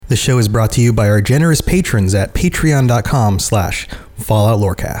The show is brought to you by our generous patrons at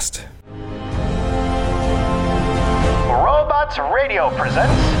patreon.com/FalloutLorecast. Robots Radio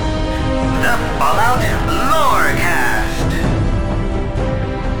presents the Fallout Lorecast.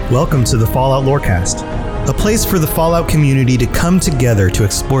 Welcome to the Fallout Lorecast, a place for the Fallout community to come together to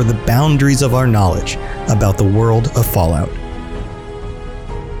explore the boundaries of our knowledge about the world of Fallout.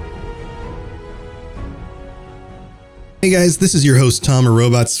 Hey guys, this is your host Tom or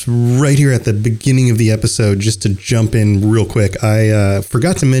Robots right here at the beginning of the episode. Just to jump in real quick, I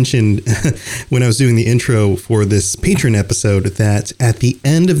forgot to mention when I was doing the intro for this patron episode that at the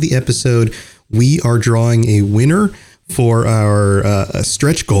end of the episode, we are drawing a winner for our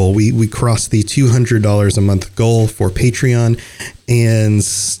stretch goal. We crossed the $200 a month goal for Patreon, and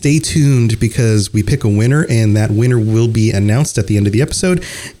stay tuned because we pick a winner and that winner will be announced at the end of the episode.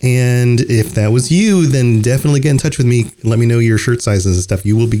 And if that was you, then definitely get in touch with me. Let me know your shirt sizes and stuff.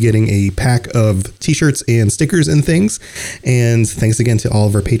 You will be getting a pack of t-shirts and stickers and things. And thanks again to all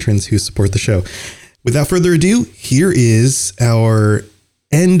of our patrons who support the show. Without further ado, here is our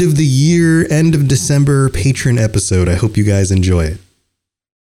end of the year, end of December patron episode. I hope you guys enjoy it.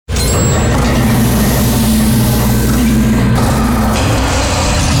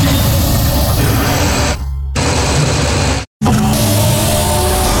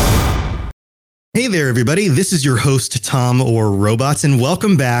 Hey there, everybody. This is your host, Tom or Robots, and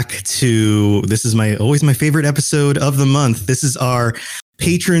welcome back to, this is always my favorite episode of the month. This is our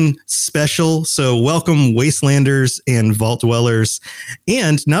patron special. So welcome Wastelanders and Vault Dwellers.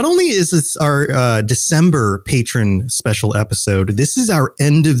 And not only is this our December patron special episode, this is our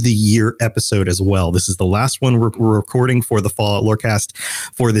end of the year episode as well. This is the last one we're recording for the Fallout Lorecast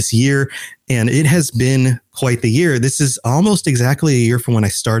for this year. And it has been quite the year. This is almost exactly a year from when I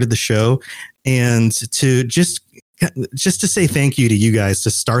started the show. And to just to say thank you to you guys to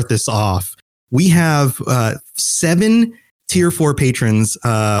start this off, we have 7 Tier 4 patrons.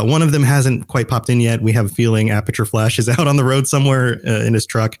 One of them hasn't quite popped in yet. We have a feeling Aperture Flash is out on the road somewhere in his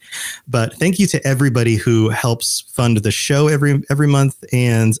truck. But thank you to everybody who helps fund the show every month.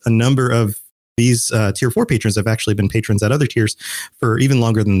 And a number of these Tier 4 patrons have actually been patrons at other tiers for even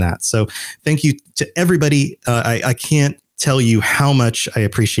longer than that. So thank you to everybody. I can't tell you how much I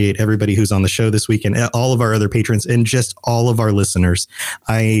appreciate everybody who's on the show this week and all of our other patrons and just all of our listeners.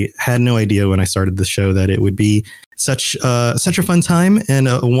 I had no idea when I started the show that it would be such a fun time and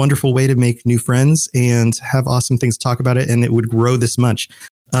a wonderful way to make new friends and have awesome things to talk about it. And it would grow this much.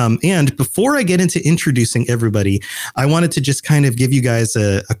 And before I get into introducing everybody, I wanted to just kind of give you guys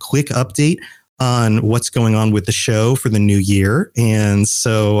a quick update on what's going on with the show for the new year. And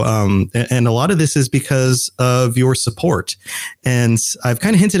so, and a lot of this is because of your support. And I've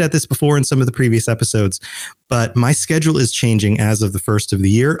kind of hinted at this before in some of the previous episodes, but my schedule is changing as of the first of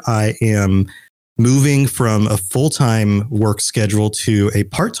the year. I am moving from a full-time work schedule to a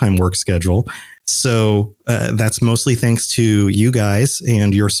part-time work schedule. So that's mostly thanks to you guys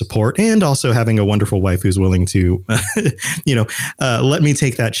and your support, and also having a wonderful wife who's willing to, let me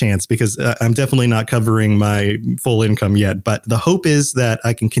take that chance, because I'm definitely not covering my full income yet. But the hope is that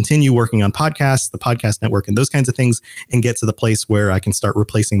I can continue working on podcasts, the podcast network, and those kinds of things, and get to the place where I can start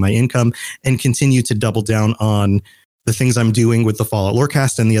replacing my income and continue to double down on the things I'm doing with the Fallout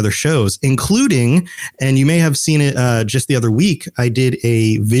Lorecast and the other shows, including, and you may have seen it just the other week, I did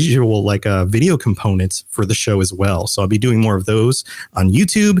a visual, like a video component for the show as well. So I'll be doing more of those on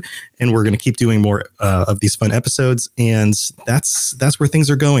YouTube, and we're going to keep doing more of these fun episodes. And that's where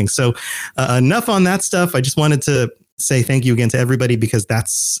things are going. So enough on that stuff. I just wanted to say thank you again to everybody, because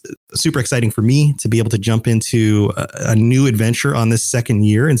that's super exciting for me to be able to jump into a new adventure on this second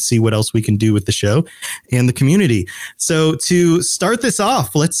year and see what else we can do with the show and the community. So to start this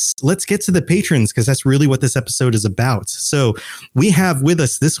off, let's get to the patrons, because that's really what this episode is about. So we have with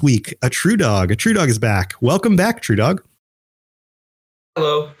us this week a True Dog. A True Dog is back. Welcome back, True Dog.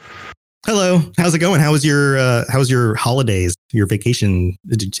 Hello. How's it going? How was your holidays, your vacation?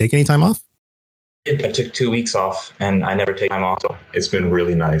 Did you take any time off? I took 2 weeks off, and I never take time off, so it's been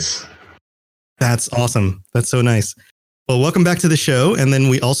really nice. That's awesome. That's so nice. Well, welcome back to the show. And then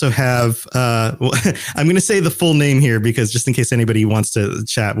we also have, I'm going to say the full name here, because just in case anybody wants to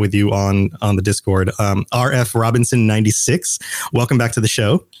chat with you on the Discord, RF Robinson 96. Welcome back to the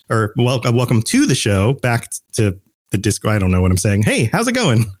show, or welcome to the show, back to the Discord. I don't know what I'm saying. Hey, how's it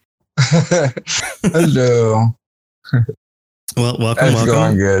going? Hello. Well, welcome. It's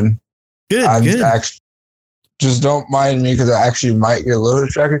going good. Good. Just don't mind me, because I actually might get a little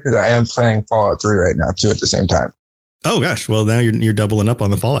distracted, because I am playing Fallout 3 right now too at the same time. Oh gosh, well now you're doubling up on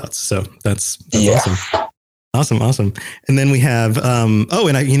the Fallouts, so that's yeah. Awesome. Awesome. And then we have,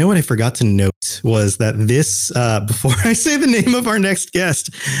 you know what I forgot to note was that this, before I say the name of our next guest,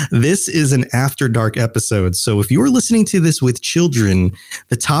 this is an After Dark episode. So if you are listening to this with children,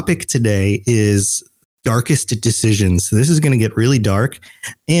 the topic today is darkest decisions. So this is going to get really dark,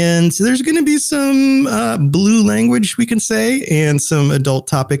 and there's going to be some blue language, we can say, and some adult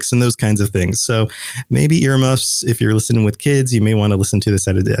topics and those kinds of things. So maybe earmuffs. If you're listening with kids, you may want to listen to this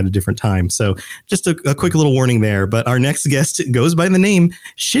at a different time. So just a quick little warning there. But our next guest goes by the name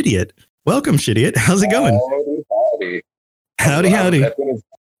Shidiot. Welcome, Shidiot. How's it going? Howdy.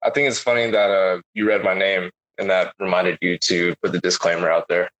 I think it's funny that you read my name and that reminded you to put the disclaimer out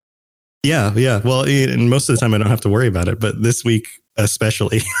there. Yeah. Well, and most of the time I don't have to worry about it, but this week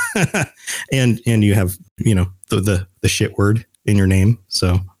especially, and you have, the shit word in your name.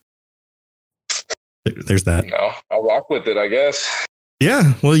 So there's that. No, I'll rock with it, I guess.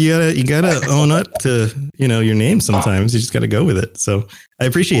 Yeah. Well, you gotta own up to, your name sometimes. You just got to go with it. So I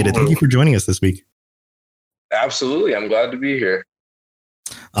appreciate it. Thank you for joining us this week. Absolutely. I'm glad to be here.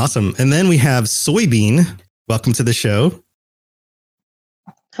 Awesome. And then we have Soybean. Welcome to the show.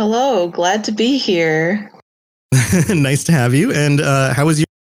 Hello, glad to be here. Nice to have you. And how was your?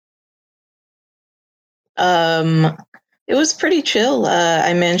 It was pretty chill.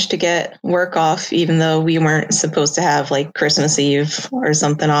 I managed to get work off, even though we weren't supposed to have like Christmas Eve or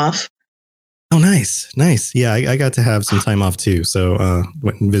something off. Oh, nice. Yeah, I got to have some time off too. So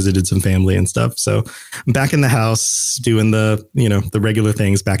went and visited some family and stuff. So I'm back in the house doing the regular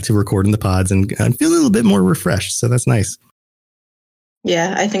things, back to recording the pods, and I feel a little bit more refreshed. So that's nice.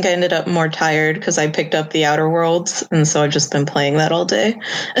 Yeah, I think I ended up more tired because I picked up The Outer Worlds, and so I've just been playing that all day.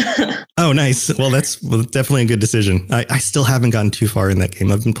 Oh, nice. Well, that's definitely a good decision. I still haven't gotten too far in that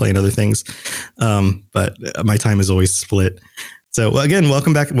game. I've been playing other things, but my time is always split. So again,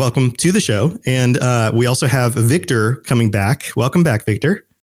 welcome back. Welcome to the show. And we also have Victor coming back. Welcome back, Victor.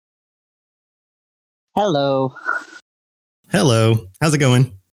 Hello. How's it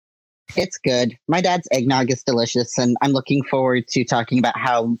going? It's good. My dad's eggnog is delicious, and I'm looking forward to talking about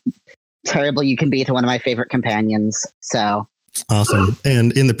how terrible you can be to one of my favorite companions. So awesome.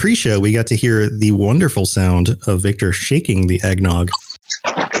 And in the pre-show, we got to hear the wonderful sound of Victor shaking the eggnog.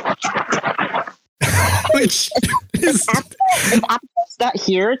 Which is... If Apple's not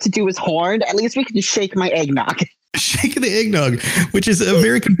here to do his horn, at least we can shake my eggnog. Shake the eggnog, which is a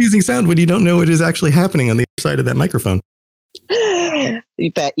very confusing sound when you don't know what is actually happening on the other side of that microphone.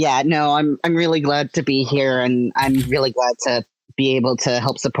 But yeah, no, I'm really glad to be here, and I'm really glad to be able to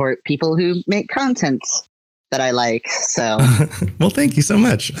help support people who make content that I like. So, well, thank you so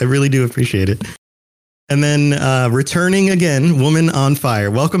much. I really do appreciate it. And then returning again, Woman on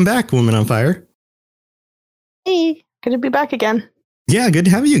Fire. Welcome back, Woman on Fire. Hey, good to be back again. Yeah, good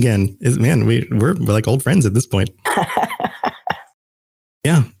to have you again. Man, we're like old friends at this point.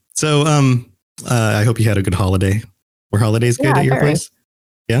 Yeah. So I hope you had a good holiday. Were holidays good at your place?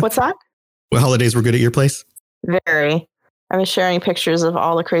 Yeah. What's that? What holidays were good at your place? Very. I was sharing pictures of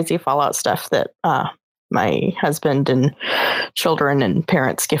all the crazy Fallout stuff that my husband and children and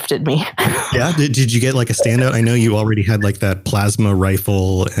parents gifted me. Yeah. Did you get like a standout? I know you already had like that plasma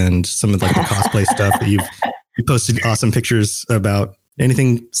rifle and some of like the cosplay stuff that you posted awesome pictures about.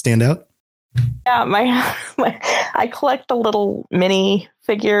 Anything stand out? Yeah, I collect the little mini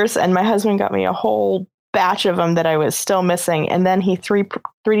figures, and my husband got me a whole batch of them that I was still missing, and then he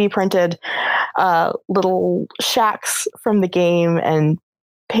 3D printed little shacks from the game and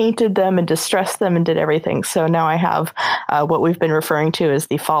painted them and distressed them and did everything. So now I have what we've been referring to as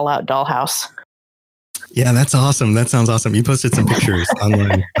the Fallout dollhouse. Yeah, that's awesome. That sounds awesome. You posted some pictures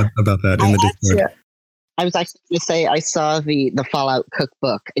online about that in the Discord. I was actually going to say I saw the Fallout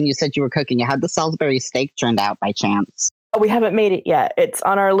cookbook, and you said you were cooking. How the Salisbury steak turned out by chance? We haven't made it yet. It's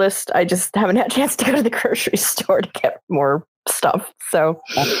on our list. I just haven't had a chance to go to the grocery store to get more stuff. So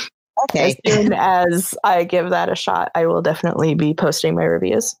okay. As soon as I give that a shot, I will definitely be posting my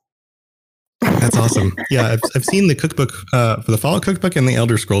reviews. That's awesome. Yeah, I've seen the cookbook for the Fallout cookbook and the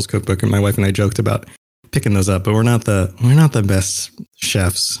Elder Scrolls cookbook, and my wife and I joked about picking those up, but we're not the best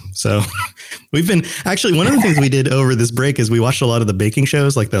chefs. So we've been actually, one of the things we did over this break is we watched a lot of the baking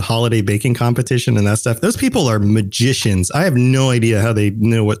shows, like the holiday baking competition and that stuff. Those people are magicians. I have no idea how they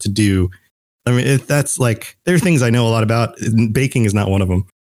know what to do. I mean, that's like, there are things I know a lot about. Baking is not one of them.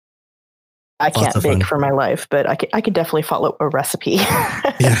 I can't bake for my life, but I could definitely follow a recipe.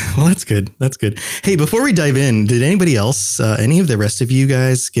 Yeah, well, that's good. That's good. Hey, before we dive in, did anybody else, any of the rest of you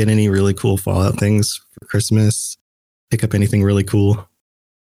guys get any really cool Fallout things for Christmas? Pick up anything really cool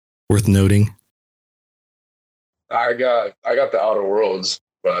worth noting? I got the Outer Worlds,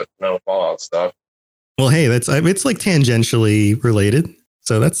 but no Fallout stuff. Well, hey, it's like tangentially related,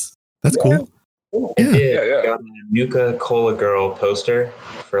 so that's cool. Yeah. Got a Nuka Cola Girl poster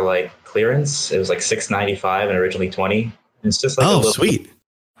for like clearance. It was like $6.95 and originally $20. And it's just like a little sweet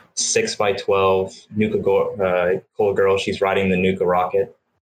 6x12 Nuka Cola Girl. She's riding the Nuka rocket,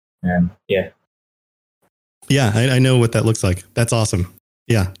 and yeah, I know what that looks like. That's awesome.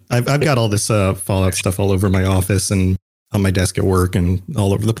 Yeah, I've got all this Fallout stuff all over my office and on my desk at work and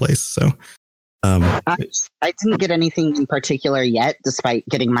all over the place. So. I didn't get anything in particular yet, despite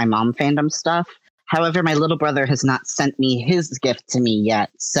getting my mom fandom stuff. However, my little brother has not sent me his gift to me yet,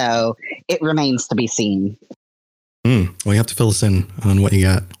 so it remains to be seen. Well, you have to fill us in on what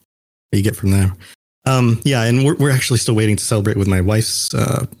you get from there. And we're actually still waiting to celebrate with my wife's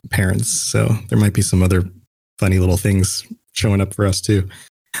parents, so there might be some other funny little things showing up for us too.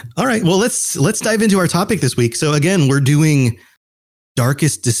 All right, well let's dive into our topic this week. So again, we're doing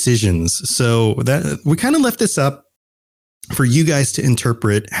darkest decisions. So that we kind of left this up for you guys to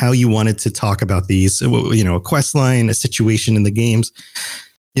interpret how you wanted to talk about these, a quest line, a situation in the games,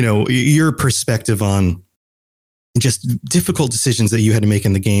 your perspective on just difficult decisions that you had to make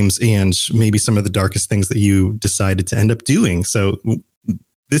in the games and maybe some of the darkest things that you decided to end up doing. So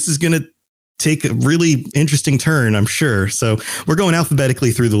this is going to take a really interesting turn, I'm sure. So we're going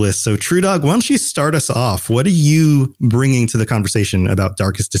alphabetically through the list. So True Dog, why don't you start us off? What are you bringing to the conversation about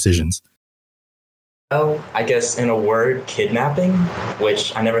darkest decisions? Well, I guess in a word, kidnapping,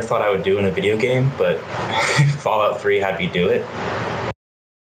 which I never thought I would do in a video game, but Fallout 3 had me do it.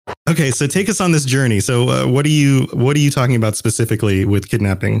 Okay, so take us on this journey. So what are you talking about specifically with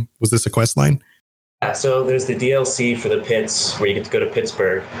kidnapping? Was this a quest line? So there's the DLC for the pits where you get to go to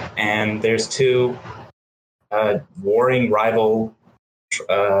Pittsburgh, and there's two warring rival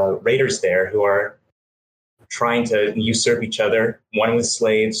raiders there who are trying to usurp each other, one with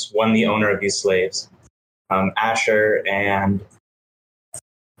slaves, one the owner of these slaves, Asher and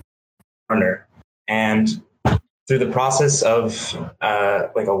Turner. And through the process of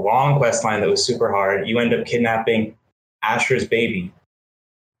like a long quest line that was super hard, you end up kidnapping Asher's baby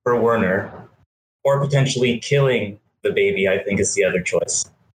for Werner, or potentially killing the baby, I think, is the other choice.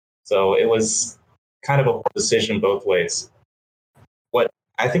 So it was kind of a decision both ways. What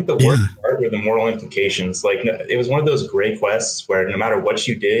I think the worst part were the moral implications. Like, it was one of those gray quests where no matter what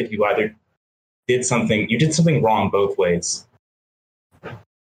you did, you either did something wrong both ways.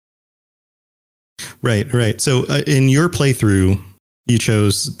 Right. So in your playthrough, you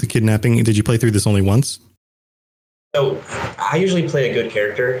chose the kidnapping. Did you play through this only once? So I usually play a good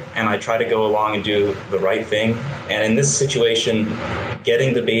character, and I try to go along and do the right thing. And in this situation,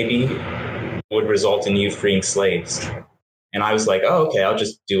 getting the baby would result in you freeing slaves. And I was like, oh, okay, I'll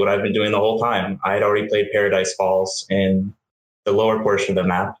just do what I've been doing the whole time. I had already played Paradise Falls in the lower portion of the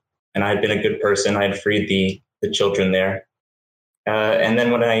map, and I had been a good person. I had freed the children there. And then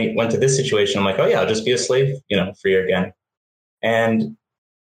when I went to this situation, I'm like, oh, yeah, I'll just be a slave, freer again. And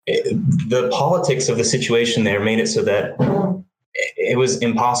the politics of the situation there made it so that it was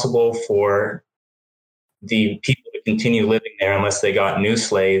impossible for the people to continue living there unless they got new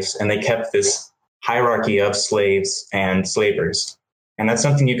slaves, and they kept this hierarchy of slaves and slavers. And that's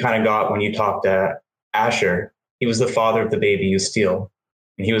something you kind of got when you talked to Asher. He was the father of the baby you steal,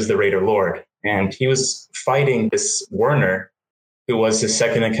 and he was the Raider Lord. And he was fighting this Werner, who was his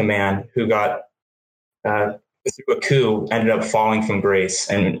second in command, who got through a coup, ended up falling from grace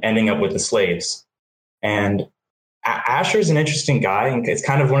and ending up with the slaves. And Asher's an interesting guy, and it's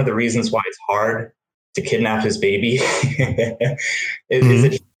kind of one of the reasons why it's hard to kidnap his baby. Is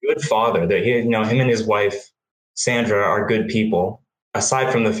that he's a good father. That him and his wife Sandra are good people.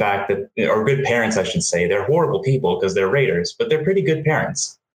 Aside from the fact that, or good parents, I should say, they're horrible people because they're raiders, but they're pretty good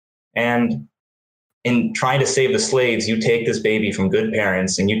parents. And in trying to save the slaves, you take this baby from good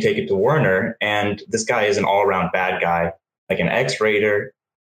parents and you take it to Werner. And this guy is an all-around bad guy, like an ex-raider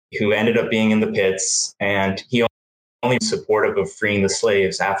who ended up being in the pits. And he only was supportive of freeing the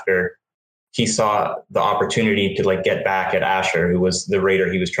slaves after he saw the opportunity to get back at Asher, who was the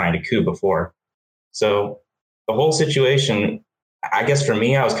raider he was trying to coup before. So the whole situation, I guess for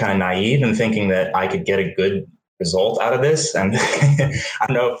me, I was kind of naive in thinking that I could get a good result out of this. And I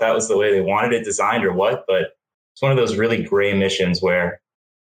don't know if that was the way they wanted it designed or what, but it's one of those really gray missions where,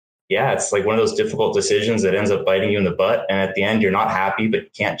 it's like one of those difficult decisions that ends up biting you in the butt. And at the end, you're not happy, but you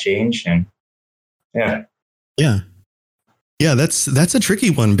can't change. And yeah, that's a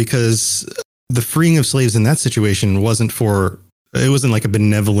tricky one, because the freeing of slaves in that situation wasn't like a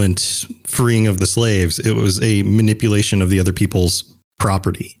benevolent freeing of the slaves. It was a manipulation of the other people's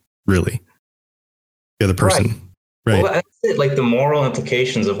property, really. The other person. Right. Right. Well, that's it, like the moral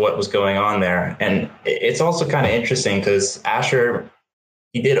implications of what was going on there. And it's also kind of interesting because Asher,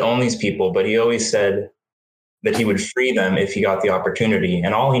 he did own these people, but he always said that he would free them if he got the opportunity.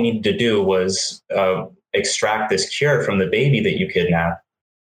 And all he needed to do was extract this cure from the baby that you kidnapped,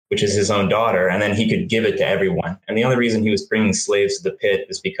 which is his own daughter, and then he could give it to everyone. And the only reason he was bringing slaves to the pit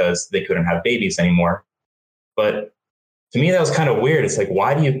is because they couldn't have babies anymore. But to me, that was kind of weird. It's like,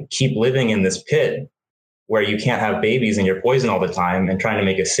 why do you keep living in this pit where you can't have babies and you're poisoned all the time and trying to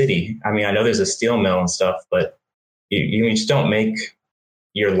make a city? I mean, I know there's a steel mill and stuff, but you just don't make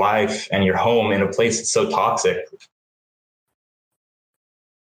your life and your home in a place that's so toxic.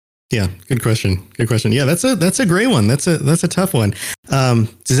 Yeah, good question. Good question. Yeah, that's a great one. That's a tough one.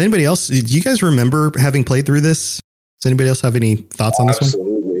 Does anybody else? Do you guys remember having played through this? Does anybody else have any thoughts on this one?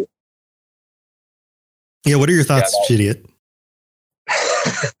 Absolutely. Yeah, what are your thoughts, Idiot?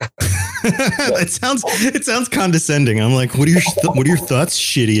 It sounds condescending. I'm like, what are your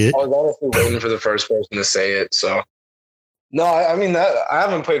thoughts, Idiot? I was honestly waiting for the first person to say it. So, no, I mean that I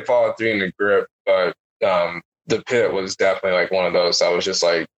haven't played Fallout 3 in the grip, but the pit was definitely like one of those that was just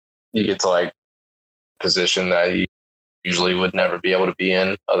like you get to like position that you usually would never be able to be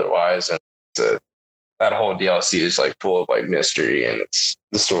in otherwise, and that whole DLC is like full of like mystery, and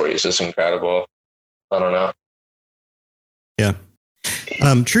the story is just incredible. I don't know. Yeah.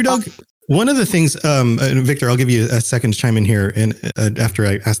 True Dog. One of the things, Victor, I'll give you a second to chime in here, and after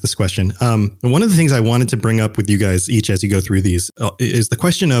I ask this question, one of the things I wanted to bring up with you guys each as you go through these is the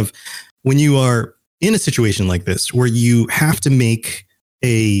question of when you are in a situation like this where you have to make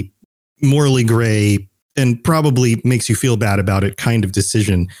a morally gray and probably makes you feel bad about it kind of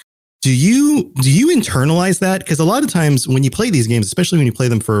decision. Do you internalize that? Because a lot of times when you play these games, especially when you play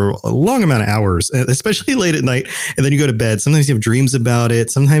them for a long amount of hours, especially late at night, and then you go to bed, sometimes you have dreams about it.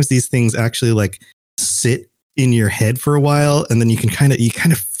 Sometimes these things actually like sit in your head for a while, and then you kind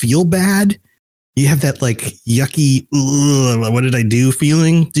of feel bad. You have that like yucky, what did I do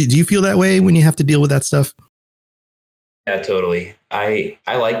feeling? Do you feel that way when you have to deal with that stuff? Yeah, totally. I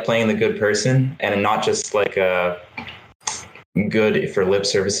like playing the good person, and not just like good for lip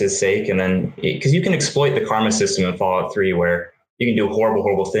service's sake. And then because you can exploit the karma system in Fallout 3 where you can do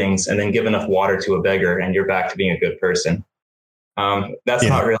horrible things and then give enough water to a beggar and you're back to being a good person. That's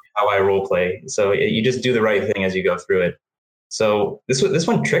not really how I role play. So you just do the right thing as you go through it. So this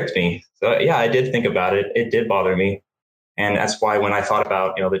one tricked me. So yeah, I did think about it. It did bother me. And that's why when I thought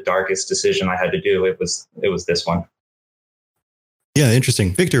about, the darkest decision I had to do, it was this one. Yeah,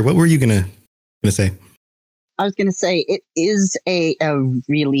 interesting. Victor, what were you gonna say? I was going to say it is a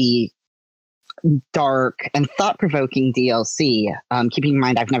really dark and thought-provoking DLC. Keeping in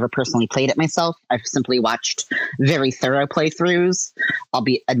mind, I've never personally played it myself. I've simply watched very thorough playthroughs. I'll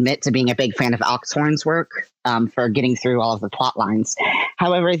admit to being a big fan of Oxhorn's work for getting through all of the plot lines.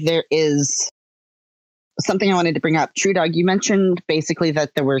 However, there is something I wanted to bring up. True Dog, you mentioned basically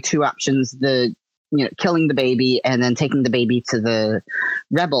that there were two options: killing the baby and then taking the baby to the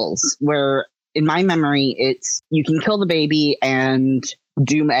rebels. Where in my memory, it's you can kill the baby and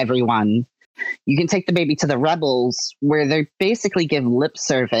doom everyone. You can take the baby to the rebels, where they basically give lip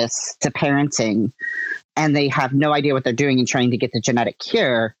service to parenting, and they have no idea what they're doing and trying to get the genetic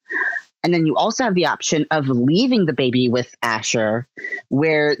cure. And then you also have the option of leaving the baby with Asher,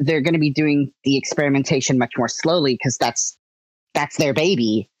 where they're going to be doing the experimentation much more slowly because that's their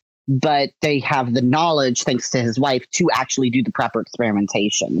baby. But they have the knowledge, thanks to his wife, to actually do the proper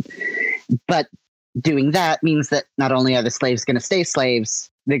experimentation. But doing that means that not only are the slaves going to stay slaves,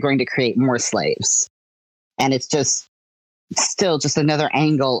 they're going to create more slaves. And it's still just another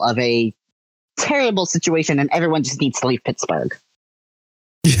angle of a terrible situation, and everyone just needs to leave Pittsburgh.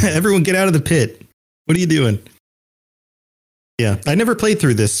 Yeah, everyone get out of the pit. What are you doing? Yeah, I never played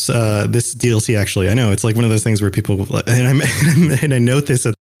through this DLC, actually. I know it's like one of those things where people, and I note this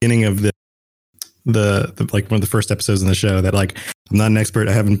at the beginning of the like one of the first episodes in the show, that like I'm not an expert.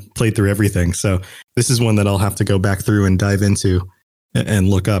 I haven't played through everything. So this is one that I'll have to go back through and dive into and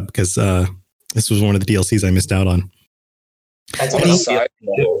look up, because this was one of the DLCs I missed out on. Sorry,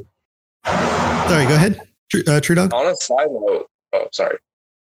 go ahead. True Dog. On a side note, sorry.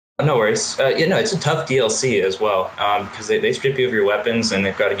 No worries. It's a tough DLC as well, because they strip you of your weapons and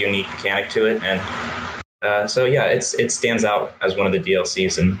they've got a unique mechanic to it. And so, yeah, it stands out as one of the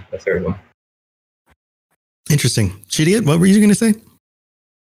DLCs in the third one. Interesting. Chidiot, what were you going to say?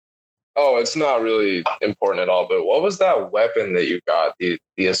 Oh, it's not really important at all, but what was that weapon that you got? The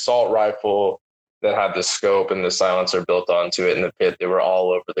assault rifle that had the scope and the silencer built onto it in the pit. They were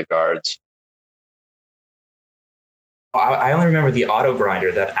all over the guards. I only remember the auto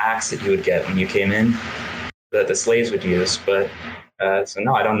grinder, that axe that you would get when you came in. that the slaves would use. But so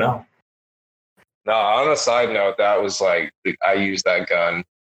no, I don't know. No, on a side note, that was like I used that gun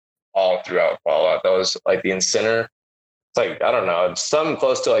all throughout Fallout. That was like the incinerator. It's like, I don't know, it's something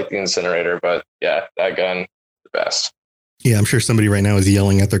close to like the incinerator, but yeah, that gun, the best. Yeah, I'm sure somebody right now is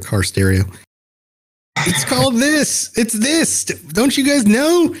yelling at their car stereo. It's called this. It's this. Don't you guys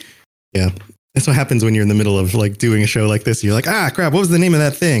know? Yeah, that's what happens when you're in the middle of like doing a show like this. You're like, crap, what was the name of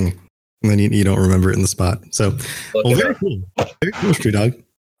that thing? And then you don't remember it in the spot. So, well, very cool. Very cool, Street Dog.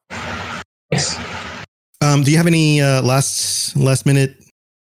 Yes. Do you have any last minute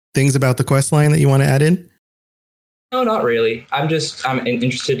things about the quest line that you want to add in? No, not really. I'm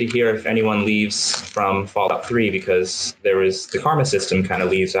interested to hear if anyone leaves from Fallout 3 because the karma system kind of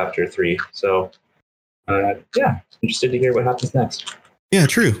leaves after 3. So, yeah, interested to hear what happens next. Yeah,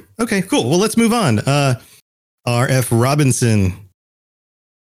 true. Okay, cool. Well, let's move on. R.F. Robinson.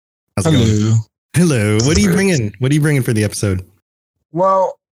 How's it going? Hello. What are you bringing? What are you bringing for the episode?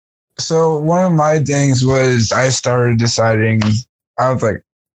 Well, so one of my things was I started deciding, I was like,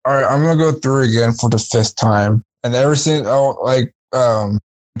 all right, I'm going to go through again for the 5th time. And ever since,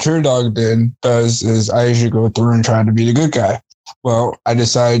 True Dog does is I usually go through and try to be the good guy. Well, I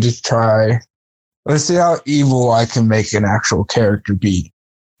decided to try, let's see how evil I can make an actual character be.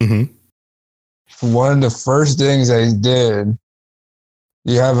 Mm-hmm. One of the first things I did,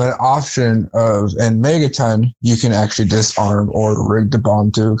 you have an option of, in Megaton, you can actually disarm or rig the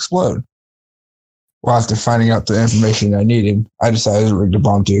bomb to explode. Well, after finding out the information I needed, I decided to rig the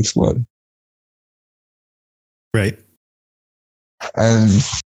bomb to explode. Right. And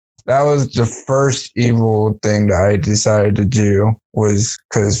that was the first evil thing that I decided to do, was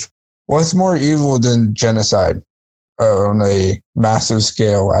because what's more evil than genocide on a massive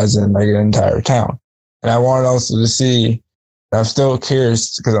scale, as in like an entire town? And I wanted also to see, I'm still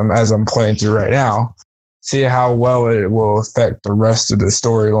curious because as I'm playing through right now, see how well it will affect the rest of the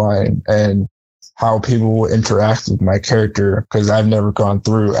storyline and how people will interact with my character, because I've never gone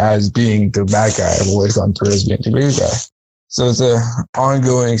through as being the bad guy. I've always gone through as being the good guy. So it's an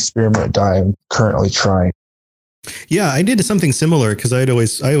ongoing experiment that I'm currently trying. Yeah, I did something similar because I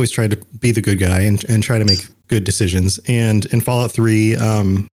always tried to be the good guy and try to make good decisions. And in Fallout 3,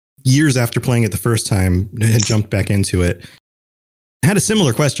 years after playing it the first time, I had jumped back into it. I had a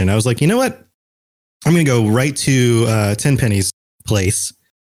similar question. I was like, you know what? I'm going to go right to Tenpenny's place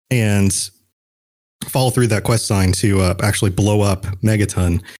and follow through that quest line to actually blow up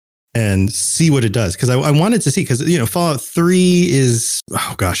Megaton and see what it does. Because I wanted to see, because, Fallout 3 is,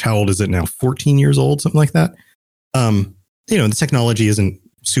 oh gosh, how old is it now? 14 years old, something like that. The technology isn't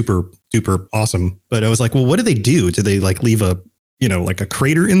super duper awesome, but I was like, well, what do they do? Do they like leave a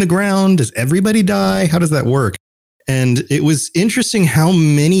crater in the ground? Does everybody die? How does that work? And it was interesting how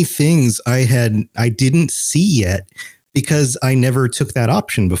many things I didn't see yet because I never took that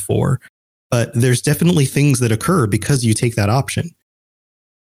option before. But there's definitely things that occur because you take that option.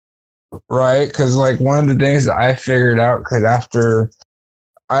 Right. Because like one of the things that I figured out, because after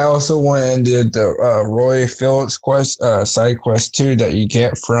I also went and did the Roy Phillips quest, side quest too, that you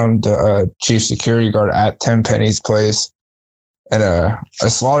get from the chief security guard at Tenpenny's place. And I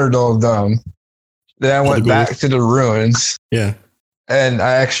slaughtered all of them. Then I went back to the ruins. Yeah. And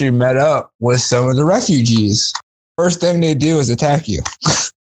I actually met up with some of the refugees. First thing they do is attack you.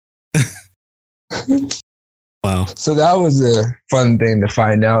 Wow. So that was a fun thing to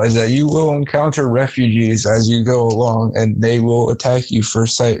find out, is that you will encounter refugees as you go along, and they will attack you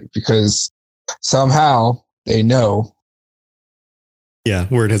first sight because somehow they know. Yeah,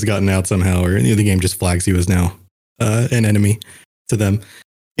 word has gotten out somehow, or the game just flags you as now an enemy to them.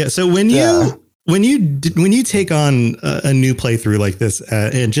 Yeah. So when you take on a new playthrough like this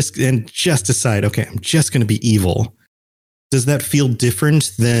and just decide, okay, I'm just going to be evil, does that feel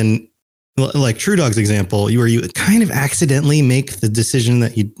different than like True Dog's example, where you kind of accidentally make the decision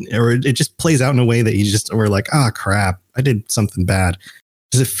or it just plays out in a way that you just were like, crap, I did something bad.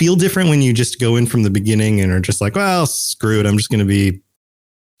 Does it feel different when you just go in from the beginning and are just like, well, screw it, I'm just going to be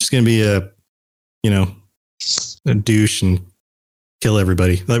a douche and kill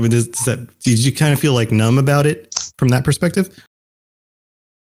everybody? Like, did you kind of feel like numb about it from that perspective?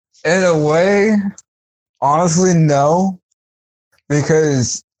 In a way, honestly, no,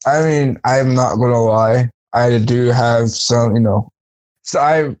 because I mean, I'm not going to lie. I do have some, so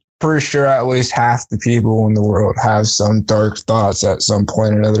I'm pretty sure at least half the people in the world have some dark thoughts at some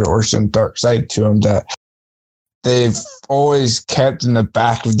point or another, or some dark side to them that they've always kept in the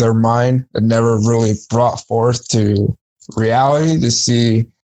back of their mind and never really brought forth to reality to see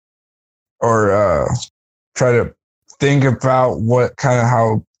or try to think about what kind of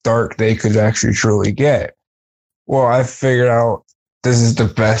how dark they could actually truly get. well, I figured out this is the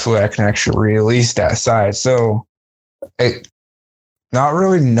best way I can actually release that side. So it not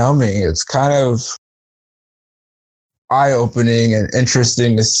really numbing. It's kind of eye-opening and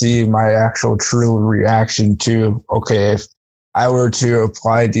interesting to see my actual true reaction to, okay, if I were to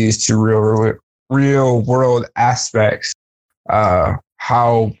apply these to real world aspects,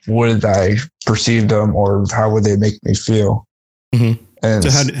 how would I perceive them, or how would they make me feel? Mm-hmm. And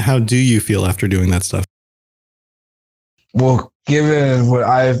so how do you feel after doing that stuff? Well, given what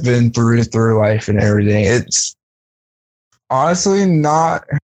I've been through life and everything, it's honestly not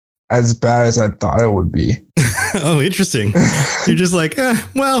as bad as I thought it would be. Oh, interesting. You're just like,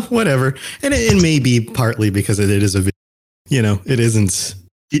 well, whatever. And it may be partly because it is a, it isn't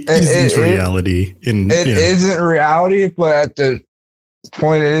reality. It isn't reality, but at the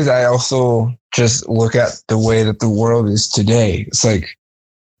point is, I also just look at the way that the world is today. It's like,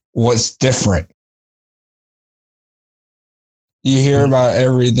 what's different? You hear about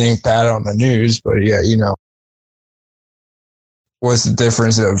everything bad on the news, but yeah, what's the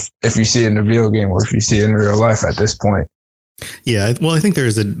difference of if you see it in a video game or if you see it in real life at this point? Yeah, well, I think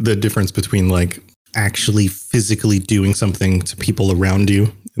there's the difference between like actually physically doing something to people around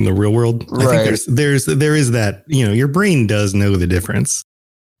you in the real world. Right. I think there is that, your brain does know the difference.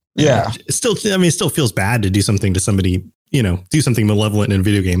 Yeah. It still feels bad to do something to somebody, do something malevolent in a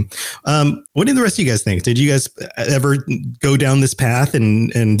video game. What did the rest of you guys think? Did you guys ever go down this path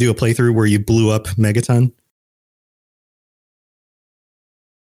and do a playthrough where you blew up Megaton?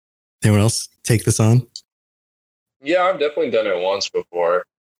 Anyone else take this on? Yeah, I've definitely done it once before.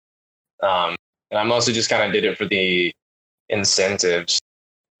 And I mostly just kind of did it for the incentives.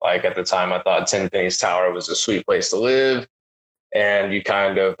 Like at the time, I thought Tenpenny's Tower was a sweet place to live. And you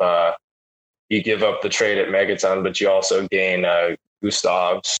kind of, you give up the trade at Megaton, but you also gain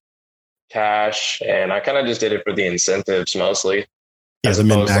Gustav's cash. And I kind of just did it for the incentives mostly. Yeah, the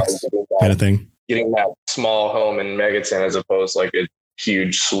min-max kind of thing. Getting that small home in Megaton as opposed to like a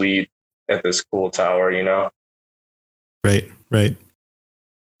huge suite at this cool tower, Right.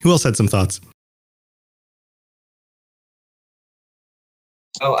 Who else had some thoughts?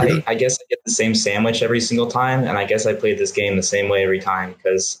 Oh, I guess I get the same sandwich every single time, and I guess I played this game the same way every time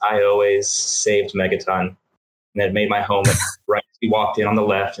because I always saved Megaton and had made my home right as you walked in on the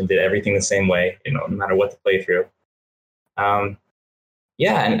left and did everything the same way, no matter what to play through.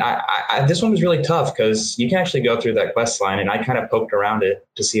 Yeah, and I this one was really tough because you can actually go through that quest line, and I kind of poked around it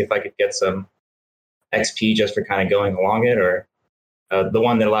to see if I could get some XP just for kind of going along it, or the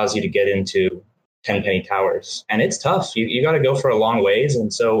one that allows you to get into Tenpenny Towers. And it's tough. You got to go for a long ways.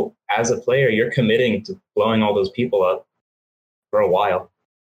 And so as a player, you're committing to blowing all those people up for a while.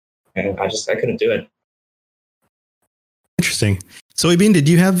 And I couldn't do it. Interesting. So, Ibeen, did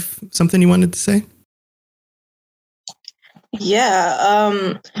you have something you wanted to say? Yeah.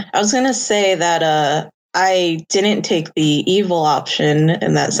 I was going to say that I didn't take the evil option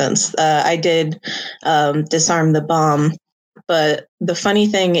in that sense. I did disarm the bomb. But the funny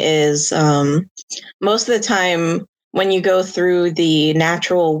thing is, most of the time when you go through the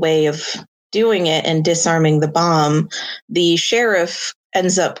natural way of doing it and disarming the bomb, the sheriff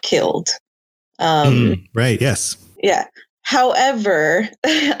ends up killed. Right. Yes. Yeah. However,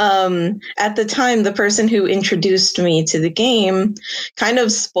 at the time, the person who introduced me to the game kind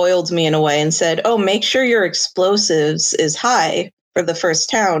of spoiled me in a way and said, oh, make sure your explosives is high for the first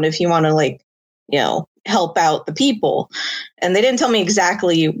town if you want to, help out the people. And they didn't tell me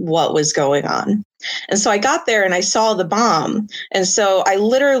exactly what was going on. And so I got there and I saw the bomb. And so I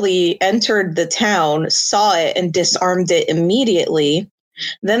literally entered the town, saw it, and disarmed it immediately.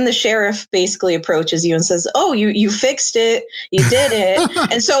 Then the sheriff basically approaches you and says, oh, you fixed it. You did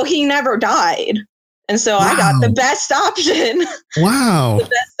it. And so he never died. And so I got the best option. Wow. The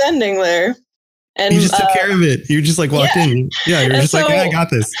best ending there. And you just took care of it. You just walked in. Yeah, you're just I got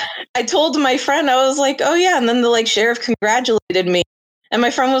this. I told my friend, I was like, oh yeah. And then the sheriff congratulated me. And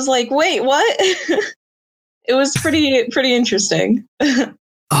my friend was like, wait, what? It was pretty interesting.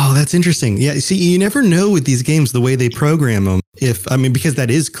 Oh, that's interesting. Yeah. See, you never know with these games, the way they program them. Because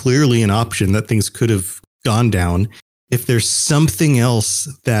that is clearly an option that things could have gone down. If there's something else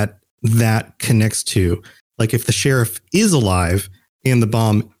that connects to, like if the sheriff is alive and the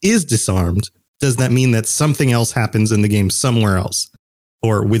bomb is disarmed, does that mean that something else happens in the game somewhere else,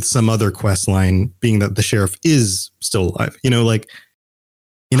 or with some other quest line being that the sheriff is still alive? You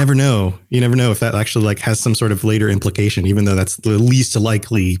never know. You never know if that actually has some sort of later implication, even though that's the least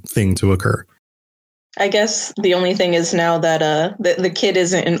likely thing to occur. I guess the only thing is now that the kid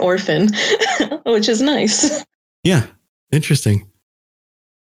isn't an orphan, which is nice. Yeah. Interesting.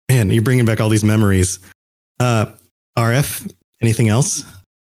 Man, you're bringing back all these memories. RF, anything else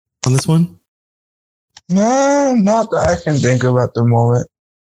on this one? No, not that I can think of at the moment.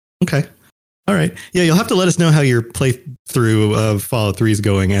 Okay. All right. Yeah, you'll have to let us know how your playthrough of Fallout 3 is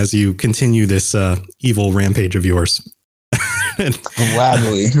going as you continue this evil rampage of yours.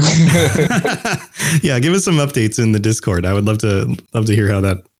 Gladly. Yeah, give us some updates in the Discord. I would love to hear how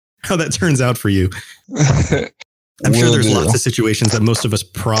that turns out for you. I'm sure there's lots of situations that most of us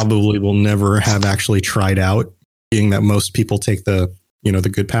probably will never have actually tried out, being that most people take the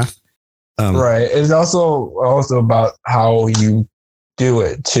good path. Right. It's also about how you do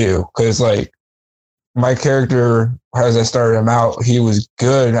it too. Cause like my character, as I started him out, he was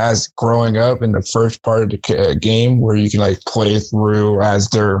good as growing up in the first part of the game where you can like play through as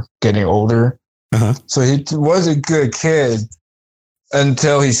they're getting older. Uh-huh. So he was a good kid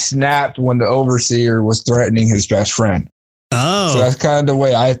until he snapped when the overseer was threatening his best friend. Oh, so that's kind of the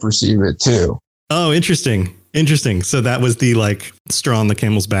way I perceive it too. Oh, interesting. So that was the like straw on the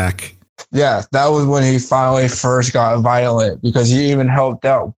camel's back. Yeah, that was when he finally first got violent because he even helped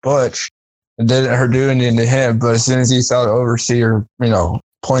out Butch and didn't do anything to him. But as soon as he saw the overseer,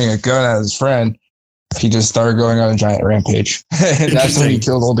 pointing a gun at his friend, he just started going on a giant rampage. And that's when he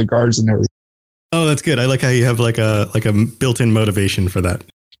killed all the guards and everything. Oh, that's good. I like how you have like a built-in motivation for that.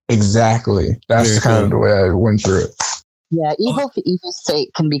 Exactly. That's kind of the way I went through it. Yeah, evil for evil's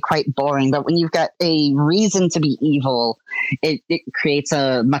sake can be quite boring, but when you've got a reason to be evil, it creates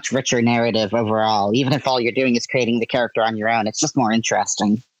a much richer narrative overall. Even if all you're doing is creating the character on your own, it's just more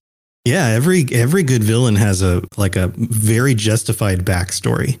interesting. Yeah, every good villain has a very justified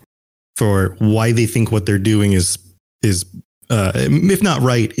backstory for why they think what they're doing is if not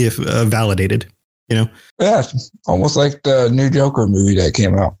right, if validated. Yeah, almost like the new Joker movie that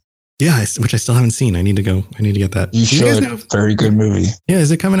came out. Yeah, which I still haven't seen. I need to get that. You should. Very good movie. Yeah,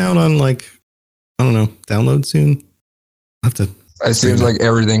 is it coming out on download soon? I'll have to. It seems like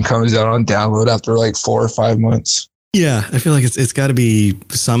everything comes out on download after like 4 or 5 months. Yeah, I feel like it's got to be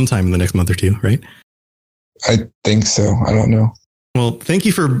sometime in the next month or two, right? I think so. I don't know. Well, thank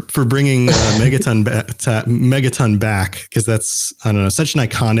you for bringing Megaton back, because that's, I don't know, such an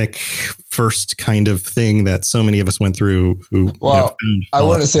iconic first kind of thing that so many of us went through. I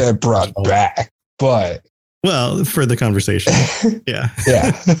wouldn't say I brought back, but for the conversation, yeah.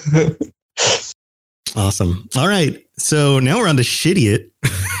 Awesome. All right, so now we're on to Shidiot.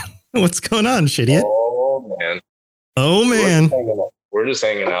 What's going on, Shidiot? Oh man. We're just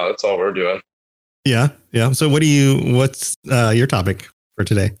hanging out. That's all we're doing. Yeah. So what's your topic for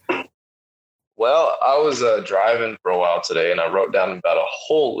today? Well, I was driving for a while today, and I wrote down about a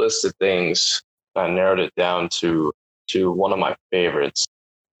whole list of things. I narrowed it down to one of my favorites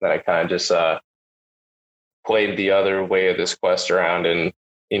that I kind of just played the other way of this quest around and,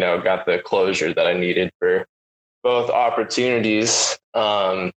 got the closure that I needed for both opportunities.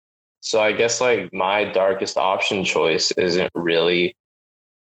 So I guess like my darkest option choice isn't really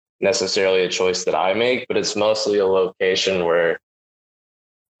necessarily a choice that I make, but it's mostly a location where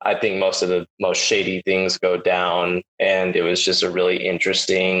I think most of the most shady things go down. And it was just a really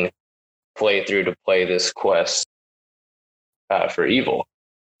interesting playthrough to play this quest for evil.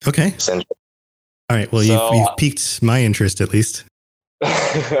 Okay. All right. Well, you've piqued my interest at least.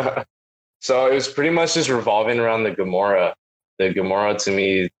 So it was pretty much just revolving around the Gomorrah. The Gomorrah to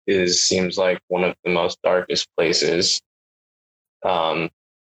me seems like one of the most darkest places.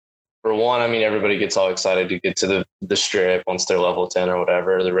 For one, I mean, everybody gets all excited to get to the strip once they're level 10 or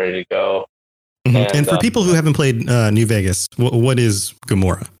whatever. They're ready to go. Mm-hmm. And for people who haven't played New Vegas, what is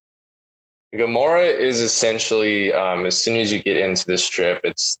Gomorrah? Gomorrah is essentially, as soon as you get into the strip,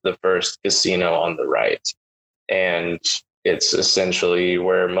 it's the first casino on the right. And it's essentially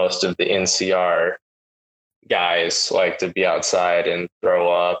where most of the NCR guys like to be outside and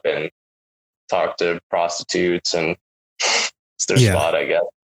throw up and talk to prostitutes. And it's their spot, I guess.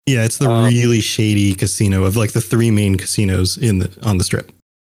 Yeah, it's the really shady casino of like the three main casinos on the strip.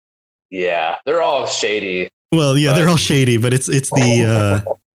 Yeah, they're all shady. Well, yeah, they're all shady, but it's the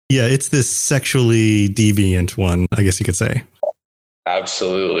it's this sexually deviant one, I guess you could say.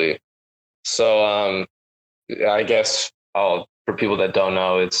 Absolutely. So, I guess for people that don't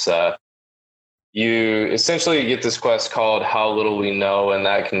know, it's you essentially get this quest called How Little We Know, and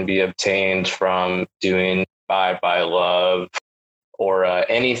that can be obtained from doing Bye Bye Love, or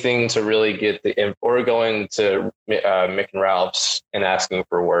anything to really get or going to Mick and Ralph's and asking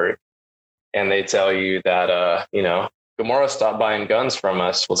for work. And they tell you that, Gomorrah stopped buying guns from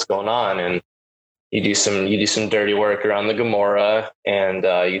us. What's going on? And you do some dirty work around the Gomorrah, and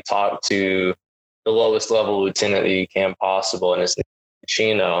you talk to the lowest level lieutenant that you can possible, and his name is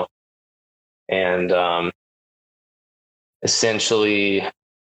Chino. And essentially,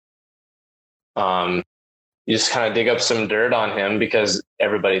 you just kind of dig up some dirt on him because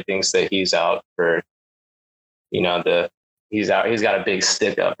everybody thinks that he's out for, he's got a big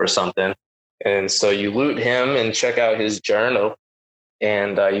stick up or something. And so you loot him and check out his journal,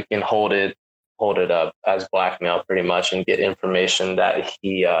 and you can hold it up as blackmail pretty much and get information that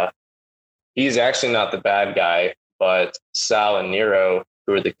he's actually not the bad guy, but Sal and Nero,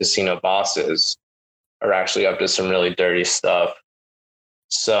 who are the casino bosses, are actually up to some really dirty stuff.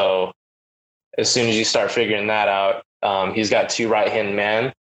 So as soon as you start figuring that out, he's got two right-hand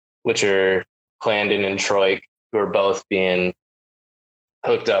men, which are Clandon and Troik, who are both being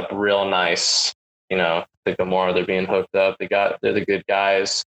hooked up real nice. The Gamora, they're being hooked up. They're the good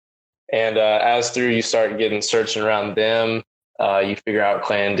guys. And as you start searching around them, you figure out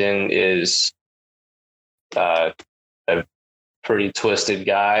Clandon is a pretty twisted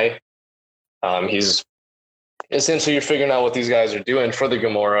guy. He's essentially, you're figuring out what these guys are doing for the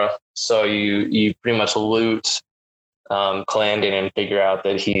Gamora. So you pretty much loot Clandon and figure out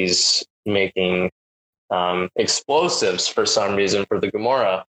that he's making explosives for some reason for the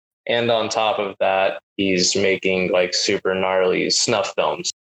Gamora. And on top of that, he's making like super gnarly snuff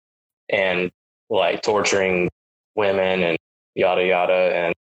films and like torturing women and yada yada.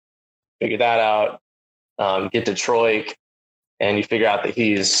 And figure that out. Get to Troik, and you figure out that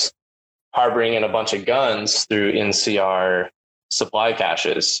he's harboring in a bunch of guns through NCR supply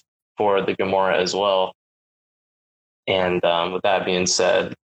caches for the Gamora as well. And with that being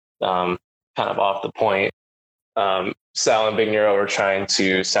said, kind of off the point, Sal and Big Nero were trying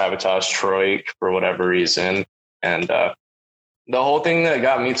to sabotage Troik for whatever reason. And the whole thing that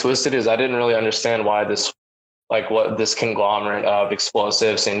got me twisted is I didn't really understand why what this conglomerate of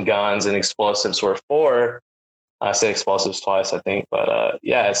explosives and guns and explosives were for. I said explosives twice, I think, but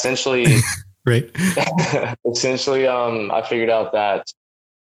essentially, right. Essentially, I figured out that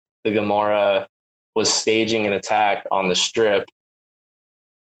the Gamora was staging an attack on the Strip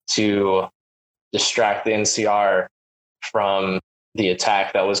to distract the NCR from the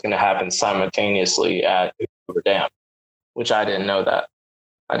attack that was going to happen simultaneously at Hoover Dam, which I didn't know that.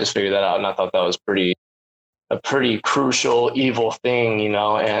 I just figured that out, and I thought that was a pretty crucial evil thing,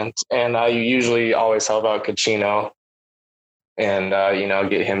 and I usually always help out Kachino and,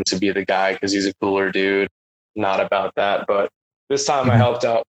 get him to be the guy because he's a cooler dude. Not about that. But this time I helped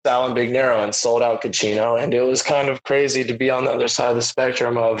out Sal and Big Nero and sold out Kachino. And it was kind of crazy to be on the other side of the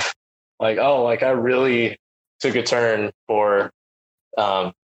spectrum of I really took a turn for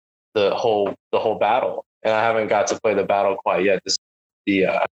the whole battle. And I haven't got to play the battle quite yet. This the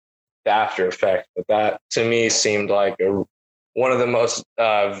after effect, but that to me seemed like one of the most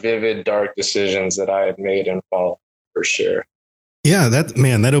vivid dark decisions that I had made in Fall, for sure. Yeah,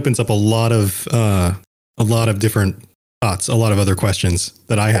 that opens up a lot of different thoughts, a lot of other questions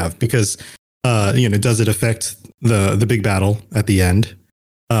that I have, because does it affect the big battle at the end?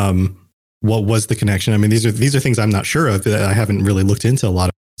 What was the connection? I mean, these are things I'm not sure of. I haven't really looked into a lot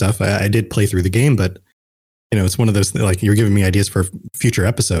of stuff. I did play through the game, but it's one of those, like, you're giving me ideas for future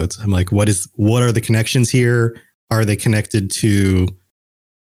episodes. I'm like, what are the connections here? Are they connected to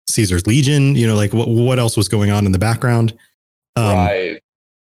Caesar's Legion? What else was going on in the background? Right.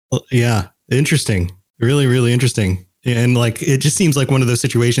 Yeah. Interesting. Really, really interesting. And it just seems like one of those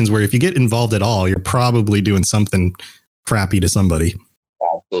situations where if you get involved at all, you're probably doing something crappy to somebody.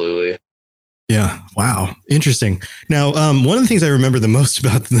 Absolutely. Yeah. Wow. Interesting. Now, one of the things I remember the most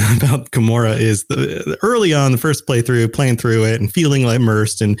about Gamora is early on, the first playthrough, playing through it and feeling like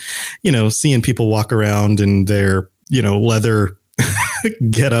immersed and, seeing people walk around in their, leather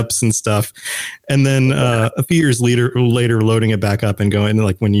get-ups and stuff. And then a few years later, loading it back up and going,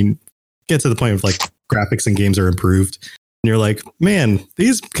 when you get to the point of graphics and games are improved, and you're like, man,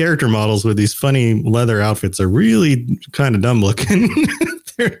 these character models with these funny leather outfits are really kind of dumb looking.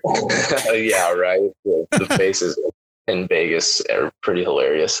 Yeah, right. The faces in Vegas are pretty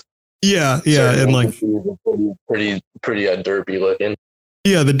hilarious. Yeah, Certain and pretty derpy looking.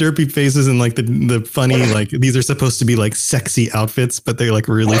 Yeah, the derpy faces and the funny these are supposed to be sexy outfits, but they're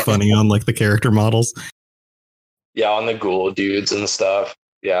really funny on the character models. Yeah, on the ghoul dudes and stuff.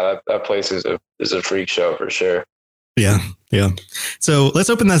 Yeah, that place is a freak show for sure. Yeah. So let's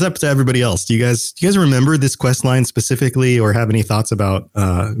open this up to everybody else. Do you guys remember this quest line specifically, or have any thoughts about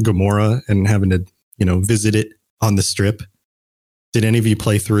Gamora and having to, visit it on the Strip? Did any of you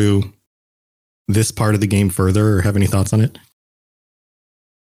play through this part of the game further, or have any thoughts on it?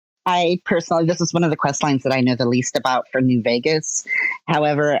 I personally, this is one of the quest lines that I know the least about for New Vegas.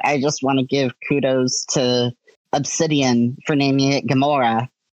 However, I just want to give kudos to Obsidian for naming it Gamora,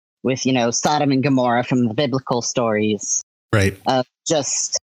 with, Sodom and Gomorrah from the biblical stories. Right.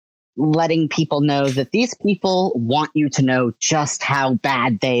 Just letting people know that these people want you to know just how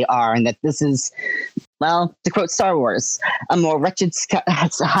bad they are, and that this is, well, to quote Star Wars, a more wretched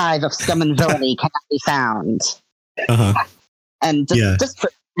hive of scum and villainy cannot be found. Uh-huh. And just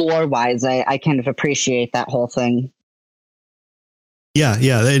for lore wise, I kind of appreciate that whole thing. Yeah.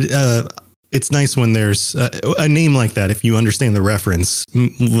 It's nice when there's a name like that. If you understand the reference,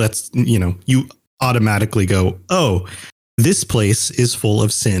 you automatically go, oh, this place is full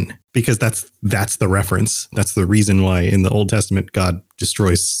of sin, because that's the reference. That's the reason why in the Old Testament God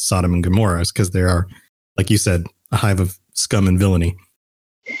destroys Sodom and Gomorrah, is because they are, like you said, a hive of scum and villainy.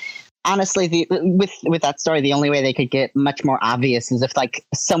 Honestly, with that story, the only way they could get much more obvious is if, like,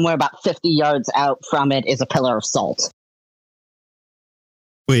 somewhere about 50 yards out from it is a pillar of salt.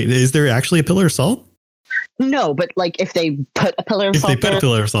 Wait, is there actually a pillar of salt? No, but like if they put a pillar of salt. If they put a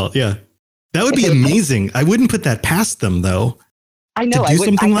pillar of salt, yeah, that would be amazing. I wouldn't put that past them, though. I know. To do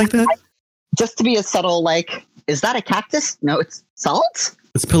something like that, just to be a subtle, like, is that a cactus? No, it's salt.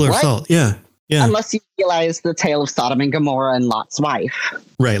 It's pillar of salt. Yeah. Unless you realize the tale of Sodom and Gomorrah and Lot's wife.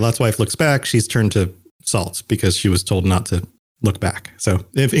 Right. Lot's wife looks back. She's turned to salt because she was told not to look back. So,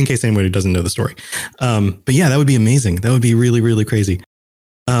 in case anybody doesn't know the story, but yeah, that would be amazing. That would be really, really crazy.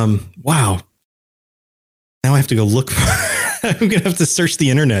 Wow. Now I have to go look for I'm going to have to search the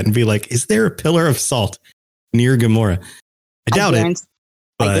internet and be like, is there a pillar of salt near Gomorrah? I doubt it.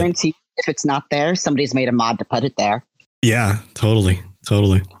 I guarantee if it's not there, somebody's made a mod to put it there. Yeah, totally.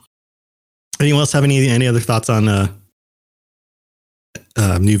 Anyone else have any other thoughts on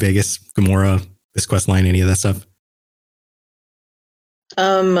New Vegas, Gomorrah, this quest line, any of that stuff?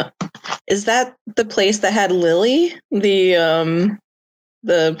 Is that the place that had Lily, the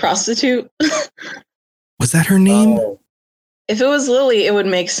prostitute? Was that her name? If it was Lily, it would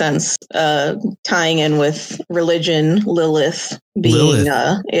make sense. Tying in with religion, Lilith being,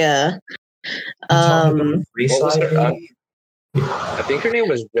 yeah. I think her name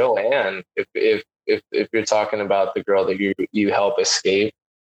was Joanne. If you're talking about the girl that you help escape.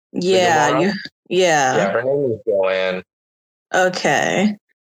 Yeah. Yeah, her name is Joanne. Okay.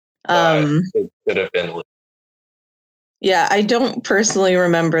 It could have been Lily. Yeah, I don't personally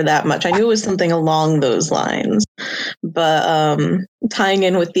remember that much. I knew it was something along those lines, but tying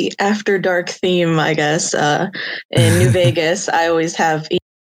in with the After Dark theme, I guess, in New Vegas, I always have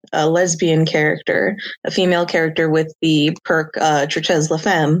a lesbian character, a female character with the perk Trichez La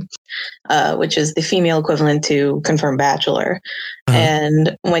Femme, which is the female equivalent to Confirmed Bachelor. Uh-huh.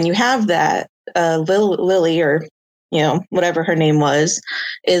 And when you have that, Lily, or whatever her name was,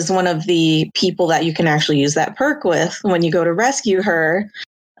 is one of the people that you can actually use that perk with. When you go to rescue her,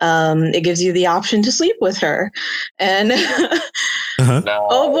 it gives you the option to sleep with her. And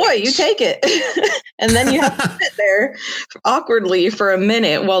oh boy, you take it. And then you have to sit there awkwardly for a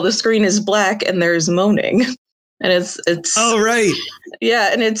minute while the screen is black and there's moaning. And it's oh right.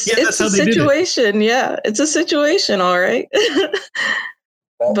 Yeah, and it's a situation. Yeah, it's a situation, all right.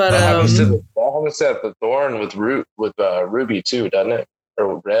 But that happens at the Thorn with Ruby too, doesn't it?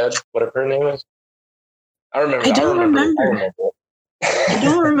 Or Red, whatever her name is. I don't remember. I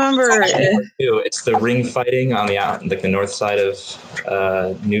don't remember. It's the ring fighting on the north side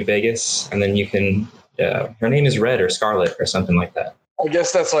of New Vegas, and then you can. Her name is Red or Scarlet or something like that. I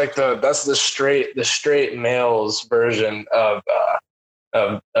guess that's like the straight male's version of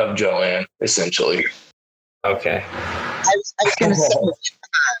Joanne, essentially. Okay. I was going to say,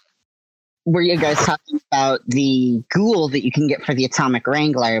 were you guys talking about the ghoul that you can get for the Atomic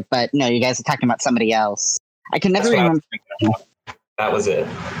Wrangler? But no, you guys are talking about somebody else. I can never remember. That was it.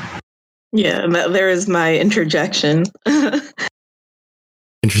 Yeah, there is my interjection.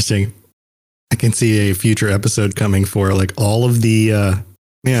 Interesting. I can see a future episode coming for like all of the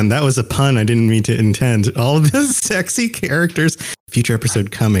man, that was a pun I didn't mean to intend. All of the sexy characters. Future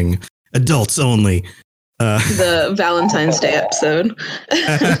episode coming. Adults only. The Valentine's Day episode.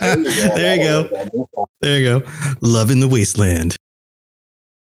 There you go. Love in the Wasteland.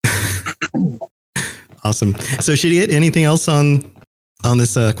 Awesome. So should you get anything else on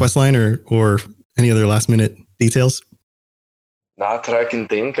this quest line or any other last minute details? Not that I can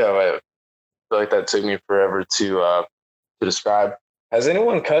think of. I feel like that took me forever to describe. Has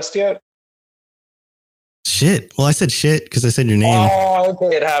anyone cussed yet? Shit. Well, I said shit because I said your name. Oh,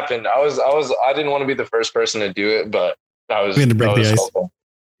 okay. It happened. I didn't want to be the first person to do it, but we had to break the ice. Helpful.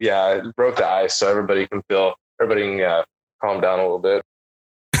 Yeah, it broke the ice so everybody can calm down a little bit.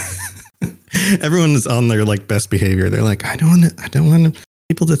 Everyone is on their like best behavior. They're like, I don't want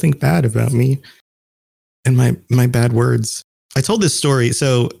people to think bad about me and my bad words. I told this story.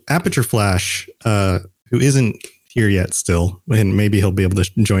 So Aperture Flash, who isn't here yet still, and maybe he'll be able to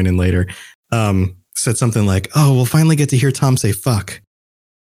join in later. Said something like, "Oh, we'll finally get to hear Tom say fuck."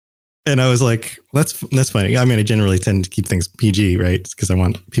 And I was like, that's funny. I mean, I generally tend to keep things PG, right? Because I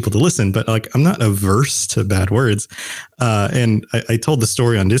want people to listen, but like, I'm not averse to bad words. And I told the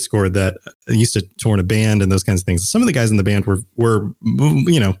story on Discord that I used to tour in a band and those kinds of things. Some of the guys in the band were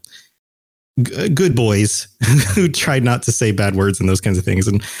good boys who tried not to say bad words and those kinds of things.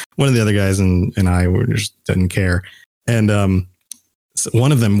 And one of the other guys and I just didn't care. And so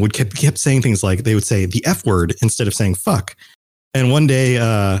one of them kept saying things like, they would say the F word instead of saying fuck. And one day,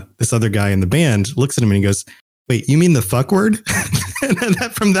 this other guy in the band looks at him and he goes, "Wait, you mean the fuck word?" And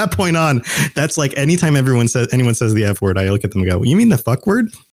from that point on, that's like anytime anyone says the F word, I look at them and go, "You mean the fuck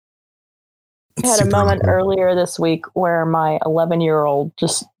word?" I had a moment earlier this week where my 11-year-old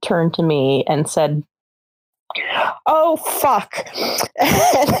just turned to me and said, "Oh, fuck."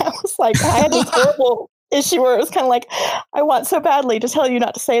 And I was like, I had this horrible issue where it was kind of like, I want so badly to tell you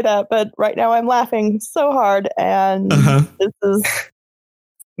not to say that, but right now I'm laughing so hard, and this is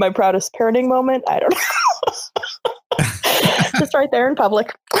my proudest parenting moment. I don't know. Just right there in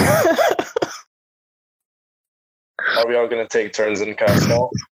public. Are we all going to take turns in cast now?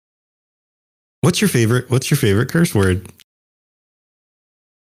 What's your favorite curse word?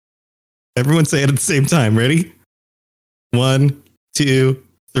 Everyone say it at the same time. Ready? 1, 2,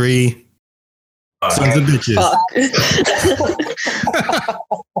 3. Sons of bitches.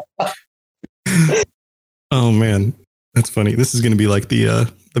 Oh man, that's funny. This is going to be like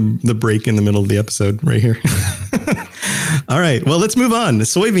the break in the middle of the episode right here. All right, well, let's move on.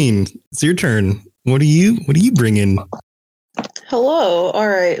 Soybean, it's your turn. What do you bring in? Hello. All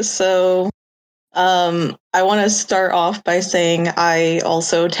right. So, I want to start off by saying I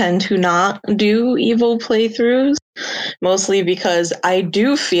also tend to not do evil playthroughs, mostly because I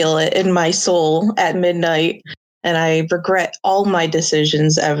do feel it in my soul at midnight, and I regret all my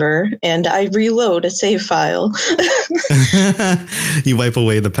decisions ever, and I reload a save file. You wipe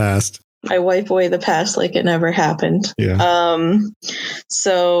away the past. I wipe away the past like it never happened. Yeah.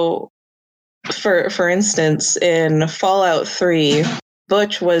 So, for instance, in Fallout 3,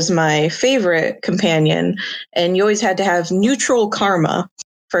 Butch was my favorite companion, and you always had to have neutral karma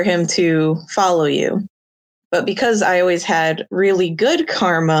for him to follow you. But because I always had really good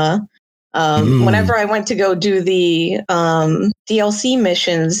karma, whenever I went to go do the DLC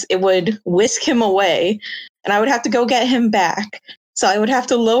missions, it would whisk him away, and I would have to go get him back. So I would have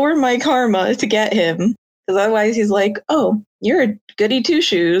to lower my karma to get him, because otherwise he's like, "Oh, you're a goody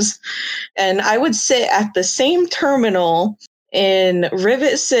two-shoes." And I would sit at the same terminal in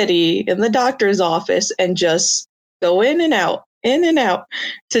Rivet City in the doctor's office and just go in and out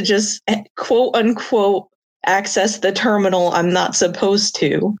to just quote unquote access the terminal I'm not supposed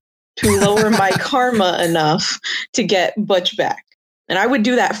to lower my karma enough to get Butch back. And I would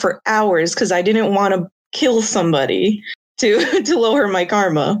do that for hours because I didn't want to kill somebody to lower my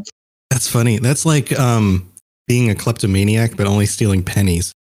karma. That's funny. That's like being a kleptomaniac, but only stealing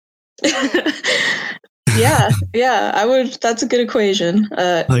pennies. Yeah, I would. That's a good equation.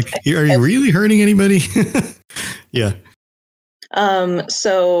 Like, are you really hurting anybody? Yeah.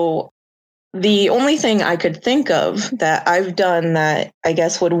 So the only thing I could think of that I've done that I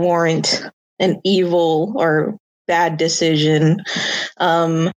guess would warrant an evil or bad decision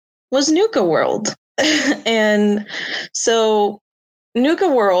was Nuka World. And so Nuka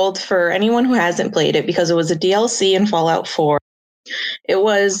World, for anyone who hasn't played it, because it was a DLC in Fallout 4, it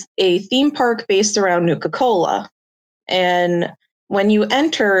was a theme park based around Nuka-Cola. And when you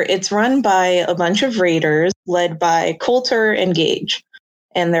enter, it's run by a bunch of raiders led by Coulter and Gage.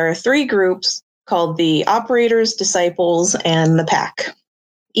 And there are 3 groups called the Operators, Disciples, and the Pack.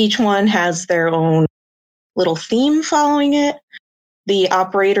 Each one has their own little theme following it. The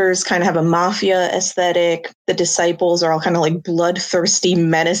Operators kind of have a mafia aesthetic. The Disciples are all kind of like bloodthirsty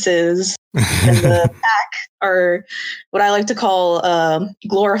menaces. And the Pack are what I like to call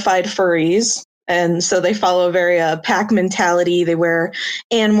glorified furries. And so they follow a very pack mentality. They wear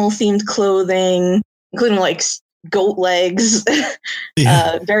animal-themed clothing, including like goat legs,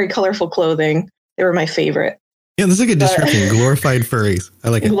 very colorful clothing. They were my favorite. Yeah, that's a good description. Glorified furries. I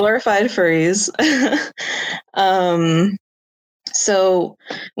like it. Glorified furries. So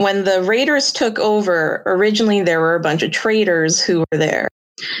when the raiders took over, originally there were a bunch of traders who were there.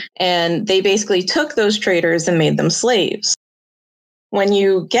 And they basically took those traders and made them slaves. When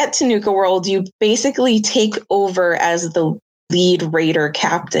you get to Nuka World, you basically take over as the lead raider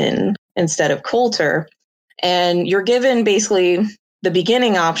captain instead of Coulter. And you're given basically the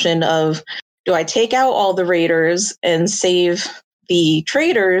beginning option of, do I take out all the raiders and save the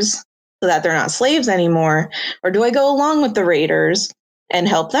traders, so that they're not slaves anymore? Or do I go along with the raiders and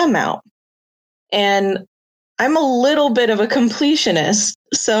help them out? And I'm a little bit of a completionist,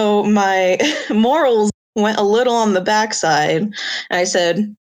 so my morals went a little on the backside. And I said,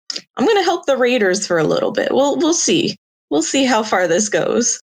 I'm going to help the raiders for a little bit. We'll see. We'll see how far this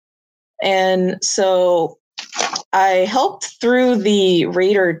goes. And so I helped through the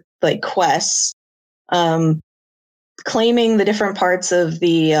raider quests, claiming the different parts of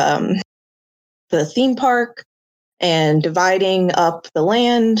the theme park and dividing up the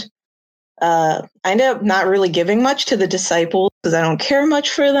land. I ended up not really giving much to the disciples because I don't care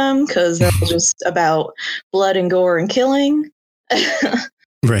much for them because they're just about blood and gore and killing.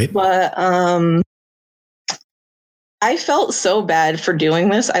 Right. But I felt so bad for doing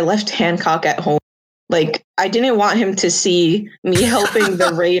this. I left Hancock at home. Like, I didn't want him to see me helping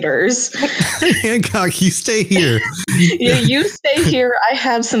the raiders. Hancock, you stay here. Yeah, you stay here. I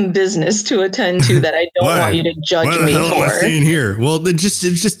have some business to attend to that I don't want you to judge me for. Am I staying here? Well, then just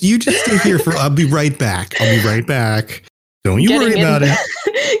you just stay here for. I'll be right back. Don't you worry about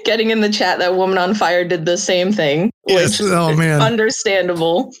it. Getting in the chat, that woman on fire did the same thing. Yes. Oh man.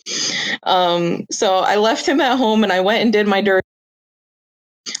 Understandable. So I left him at home and I went and did my dirt.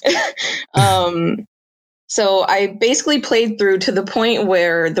 So I basically played through to the point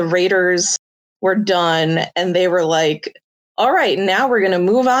where the raiders were done and they were like, all right, now we're going to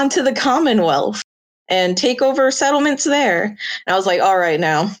move on to the Commonwealth and take over settlements there. And I was like, all right,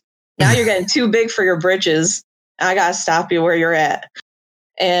 now you're getting too big for your britches. I got to stop you where you're at.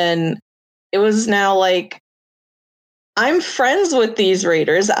 And it was now like, I'm friends with these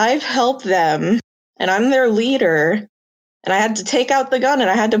raiders. I've helped them and I'm their leader. And I had to take out the gun and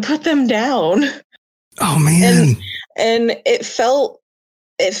I had to put them down. Oh man. And it felt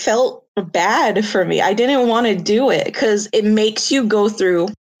bad for me. I didn't want to do it because it makes you go through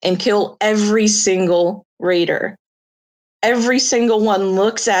and kill every single raider. Every single one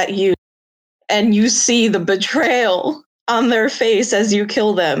looks at you and you see the betrayal on their face as you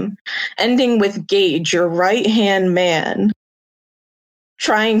kill them, ending with Gage, your right-hand man,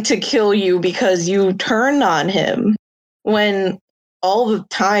 trying to kill you because you turned on him. When all the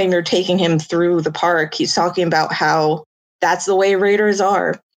time you're taking him through the park, he's talking about how that's the way raiders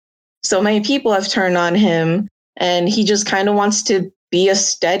are. So many people have turned on him, and he just kind of wants to be a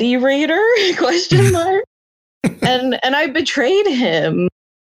steady raider, ? And I betrayed him.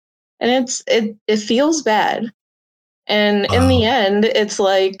 And it feels bad. And in the end, it's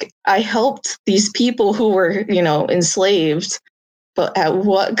like I helped these people who were, enslaved, but at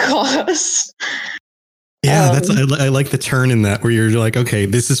what cost? Yeah, I like the turn in that where you're like, okay,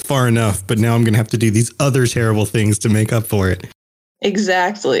 this is far enough, but now I'm going to have to do these other terrible things to make up for it.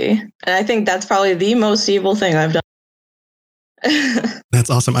 Exactly. And I think that's probably the most evil thing I've done.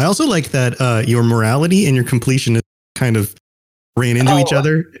 That's awesome. I also like that your morality and your completion kind of ran into each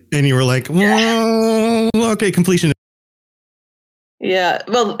other and you were like, well, okay, completion. Yeah.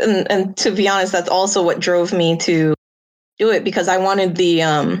 Well, and to be honest, that's also what drove me to do it because I wanted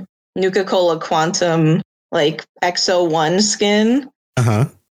the Nuka-Cola Quantum XO1 skin. Uh-huh.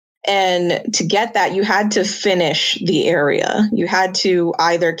 And to get that, you had to finish the area. You had to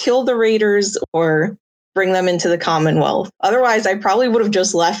either kill the raiders or bring them into the Commonwealth. Otherwise, I probably would have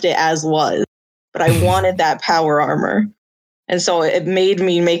just left it as was. But I wanted that power armor. And so it made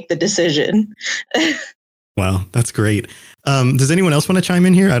me make the decision. Wow, that's great. Does anyone else want to chime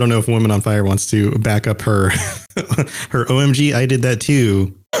in here? I don't know if Woman on Fire wants to back up her her OMG. I did that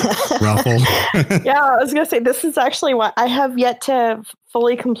too. Raffle. Yeah, I was going to say, this is actually why I have yet to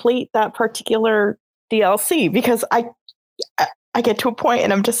fully complete that particular DLC because I get to a point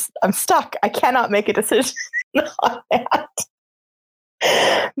and I'm stuck. I cannot make a decision on that.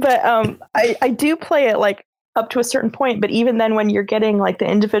 But I do play it up to a certain point, but even then when you're getting the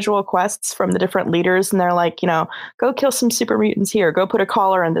individual quests from the different leaders and they're like, go kill some super mutants here, go put a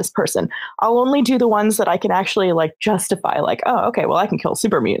collar on this person, I'll only do the ones that I can actually justify, oh, okay, well, I can kill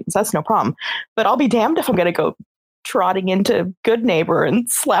super mutants, that's no problem. But I'll be damned if I'm going to go trotting into Good Neighbor and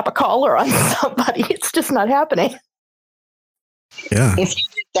slap a collar on somebody. It's just not happening. Yeah. If you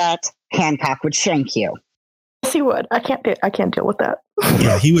did that, Hancock would shank you. Yes, he would. I can't deal with that.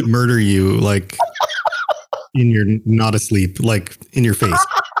 Yeah, he would murder you in your not asleep, in your face.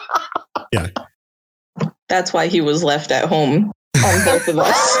 Yeah. That's why he was left at home on both of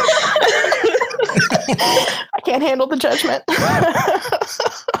us. I can't handle the judgment.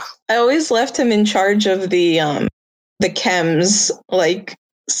 I always left him in charge of the chems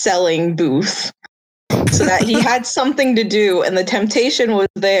selling booth so that he had something to do and the temptation was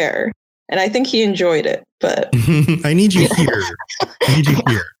there. And I think he enjoyed it, but I need you here.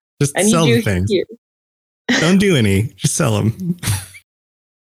 Just I need sell you the things. here. Don't do any. Just sell them.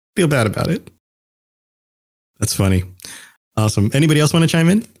 Feel bad about it. That's funny. Awesome. Anybody else want to chime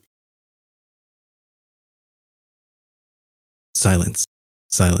in? Silence.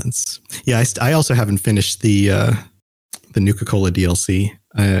 Yeah, I also haven't finished the Nuka-Cola DLC.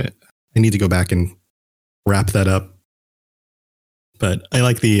 I need to go back and wrap that up. But I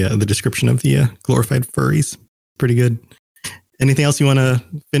like the description of the glorified furries. Pretty good. Anything else you want to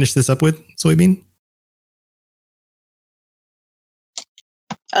finish this up with, Soybean?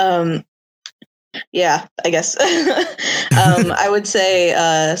 Yeah, I guess. I would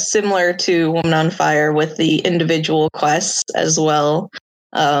say similar to Woman on Fire with the individual quests as well.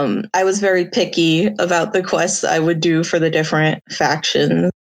 I was very picky about the quests I would do for the different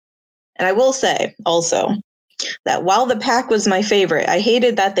factions. And I will say also that while the pack was my favorite, I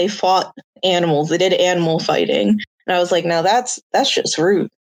hated that they fought animals. They did animal fighting. And I was like, no, that's just rude.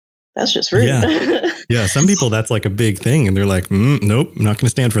 That's just rude. Yeah, some people, that's like a big thing. And they're like, nope, I'm not going to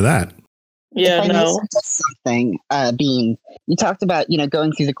stand for that. Yeah, no. Something, Bean, you talked about,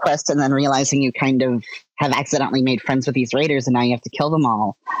 going through the quest and then realizing you kind of have accidentally made friends with these raiders and now you have to kill them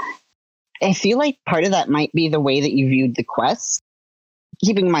all. I feel like part of that might be the way that you viewed the quest.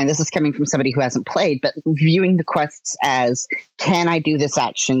 Keeping in mind, this is coming from somebody who hasn't played, but viewing the quests as, can I do this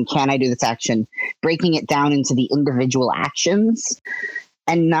action? Can I do this action? Breaking it down into the individual actions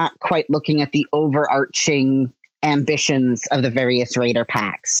and not quite looking at the overarching ambitions of the various raider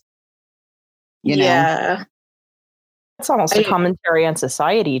packs. You know? Yeah. It's almost a commentary on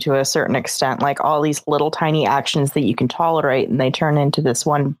society to a certain extent, like all these little tiny actions that you can tolerate and they turn into this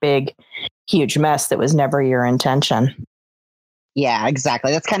one big, huge mess that was never your intention. Yeah,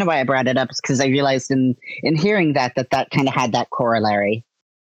 exactly. That's kind of why I brought it up, because I realized in hearing that kind of had that corollary.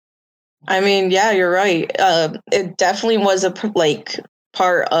 I mean, yeah, you're right. It definitely was a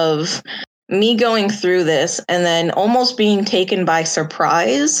part of me going through this and then almost being taken by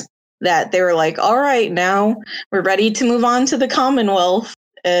surprise that they were like, all right, now we're ready to move on to the Commonwealth.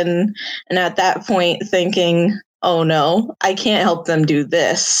 And at that point thinking, oh no, I can't help them do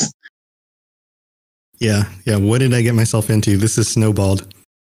this. Yeah. What did I get myself into? This is snowballed.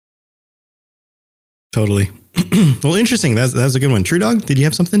 Totally. Well, interesting. That was a good one. True Dog, did you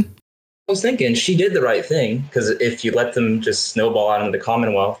have something? I was thinking she did the right thing, because if you let them just snowball out into the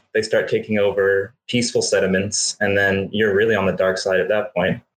Commonwealth, they start taking over peaceful settlements, and then you're really on the dark side at that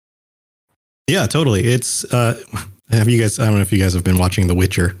point. Yeah, totally. It's I don't know if you guys have been watching The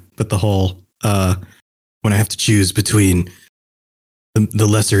Witcher, but the whole when I have to choose between the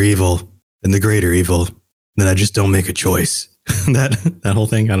lesser evil and the greater evil, then I just don't make a choice. that whole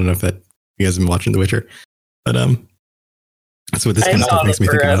thing. I don't know if you guys have been watching The Witcher, but that's what this kind of stuff makes me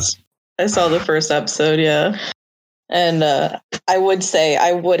think about. I saw the first episode, yeah. And I would say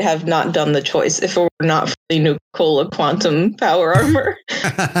I would have not done the choice if it were not for the Nuka-Cola quantum power armor.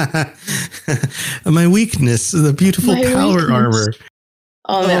 My weakness, the beautiful power armor.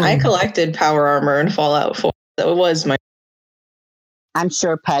 Oh man, I collected power armor in Fallout 4. So it was my... I'm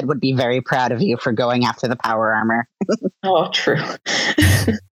sure Ped would be very proud of you for going after the power armor. Oh, true.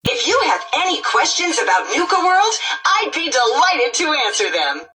 If you have any questions about Nuka World, I'd be delighted to answer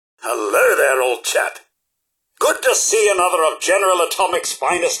them. Hello there, old chap. Good to see another of General Atomic's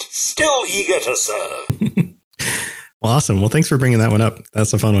finest, still eager to serve. Awesome. Well, thanks for bringing that one up.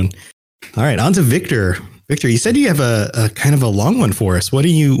 That's a fun one. All right, on to Victor. Victor, you said you have a kind of a long one for us. What are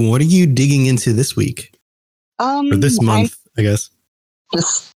you digging into this week? Or this month, I guess.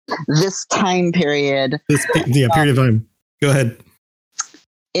 This time period. Period of time. Go ahead.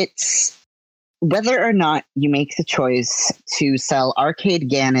 It's whether or not you make the choice to sell Arcade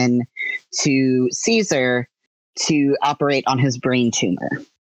Gannon to Caesar to operate on his brain tumor.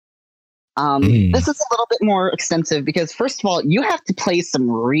 This is a little bit more extensive because, first of all, you have to play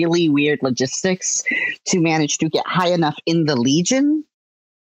some really weird logistics to manage to get high enough in the Legion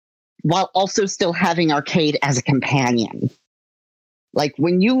while also still having Arcade as a companion. Like,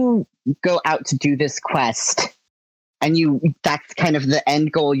 when you go out to do this quest, and that's kind of the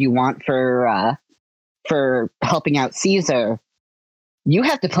end goal you want for helping out Caesar, you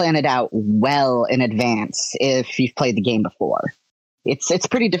have to plan it out well in advance if you've played the game before. It's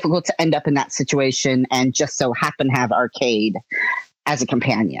pretty difficult to end up in that situation and just so happen to have Arcade as a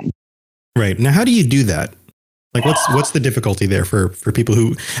companion. Right. Now, how do you do that? Like, what's the difficulty there for people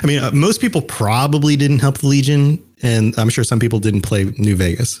who, I mean, most people probably didn't help the Legion, and I'm sure some people didn't play New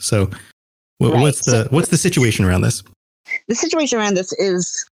Vegas. So what's the situation around this? The situation around this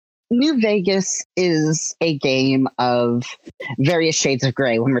is New Vegas is a game of various shades of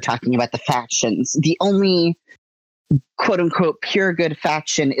gray when we're talking about the factions. The only quote unquote pure good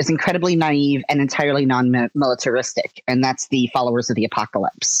faction is incredibly naive and entirely non-militaristic, and that's the followers of the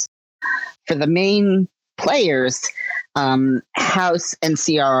apocalypse. For the main players, House,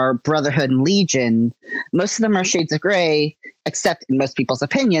 NCR, Brotherhood, and Legion, most of them are shades of gray, except in most people's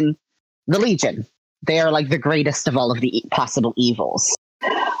opinion, the Legion. They are like the greatest of all of the possible evils.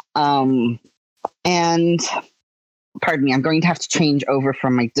 And pardon me, I'm going to have to change over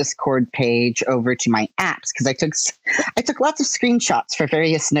from my Discord page over to my apps because I took lots of screenshots for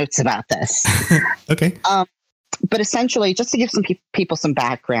various notes about this. Okay. But essentially, just to give some people some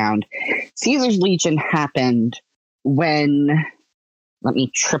background, Caesar's Legion happened when, let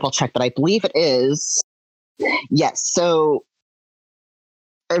me triple check, but I believe it is. Yes. So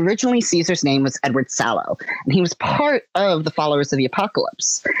originally Caesar's name was Edward Sallow, and he was part of the followers of the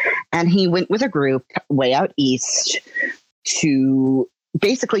apocalypse. And he went with a group way out east to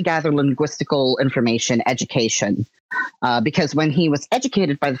basically gather linguistical information, education, because when he was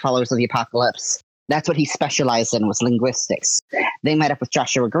educated by the followers of the apocalypse, that's what he specialized in, was linguistics. They met up with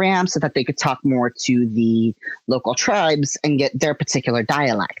Joshua Graham so that they could talk more to the local tribes and get their particular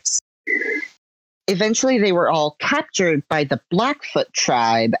dialects. Eventually, they were all captured by the Blackfoot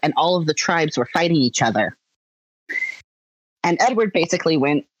tribe, and all of the tribes were fighting each other. And Edward basically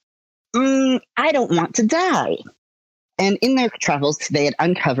went, I don't want to die. And in their travels, they had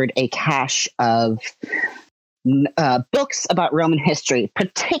uncovered a cache of books about Roman history,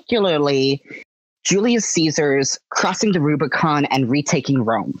 particularly Julius Caesar's crossing the Rubicon and retaking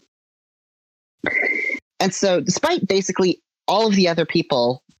Rome. And so, despite basically all of the other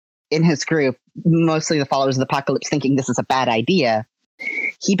people in his group, mostly the followers of the apocalypse, thinking this is a bad idea,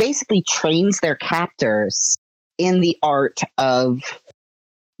 he basically trains their captors in the art of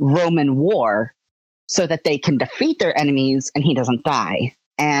Roman war so that they can defeat their enemies and he doesn't die.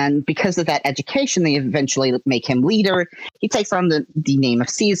 And because of that education, they eventually make him leader. He takes on the name of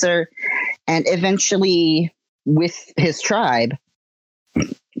Caesar, and eventually, with his tribe,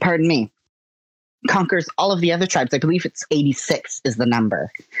 pardon me, conquers all of the other tribes. I believe it's 86 is the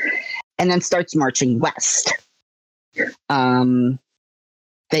number. And then starts marching west.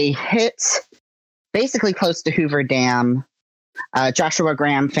 They hit basically close to Hoover Dam. Joshua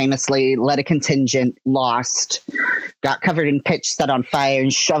Graham famously led a contingent, lost, got covered in pitch, set on fire,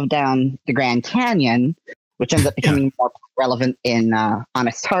 and shoved down the Grand Canyon, which ends up becoming more relevant in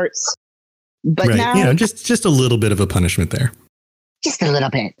Honest Hearts. But right. now, just a little bit of a punishment there. Just a little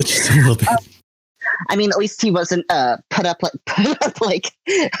bit. Just a little bit. I mean, at least he wasn't put up like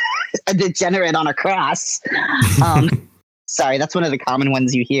a degenerate on a cross. Sorry, that's one of the common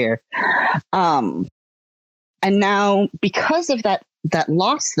ones you hear. And now, because of that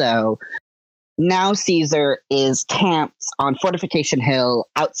loss, though, now Caesar is camped on Fortification Hill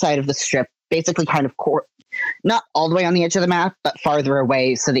outside of the Strip, basically kind of not all the way on the edge of the map, but farther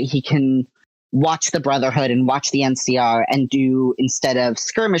away so that he can watch the Brotherhood and watch the NCR and do, instead of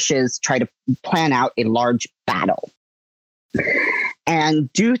skirmishes, try to plan out a large battle.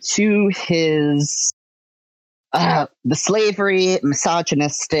 And due to his the slavery,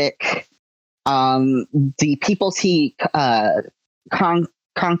 misogynistic, the peoples he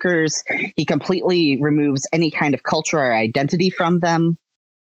conquers, he completely removes any kind of culture or identity from them.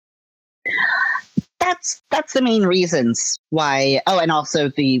 That's the main reasons why. Oh, and also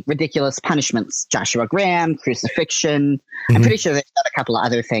the ridiculous punishments: Joshua Graham, crucifixion. Mm-hmm. I'm pretty sure they've got a couple of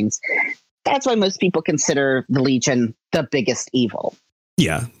other things. That's why most people consider the Legion the biggest evil.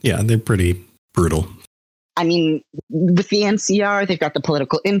 Yeah, they're pretty brutal. I mean, with the NCR, they've got the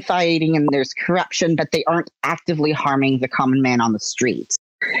political infighting and there's corruption, but they aren't actively harming the common man on the streets.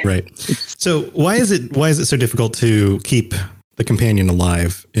 Right. So why is it so difficult to keep the companion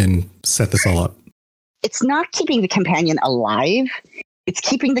alive and set this all up? It's not keeping the companion alive. It's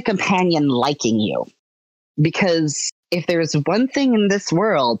keeping the companion liking you. Because if there's one thing in this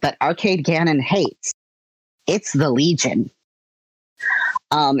world that Arcade Gannon hates, it's the Legion.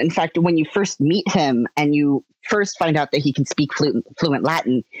 In fact, when you first meet him and you first find out that he can speak fluent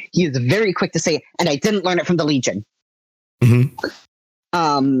Latin, he is very quick to say, and I didn't learn it from the Legion.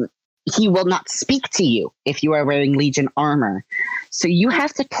 Mm-hmm. He will not speak to you if you are wearing Legion armor. So you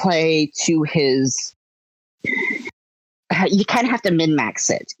have to play to his... You kind of have to min-max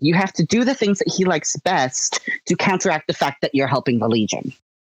it. You have to do the things that he likes best to counteract the fact that you're helping the Legion.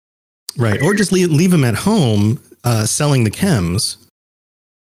 Right. Or just leave him at home selling the chems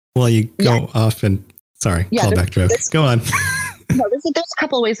while you go off and... Sorry, callback joke. Go on. No, there's a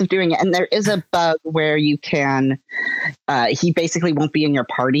couple of ways of doing it. And there is a bug where you can... he basically won't be in your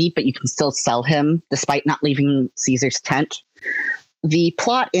party, but you can still sell him despite not leaving Caesar's tent. The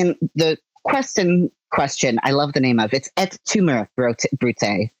plot in the quest in question. I love the name of it's Et tumor brute.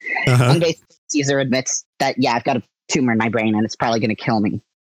 And basically Caesar admits that, yeah, I've got a tumor in my brain and it's probably going to kill me.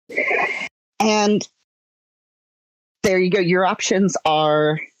 And there you go. Your options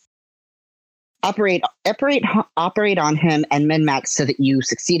are operate on him and min-max so that you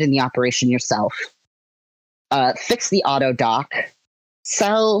succeed in the operation yourself. Fix the auto dock,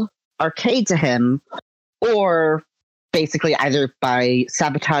 sell Arcade to him, or basically either by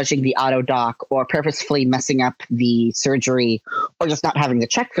sabotaging the auto dock or purposefully messing up the surgery or just not having the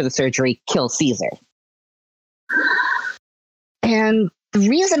check for the surgery, kill Caesar. And the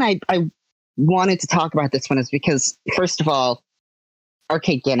reason I wanted to talk about this one is because, first of all,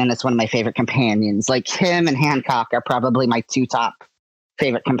 Arcade Gannon is one of my favorite companions. Like, him and Hancock are probably my two top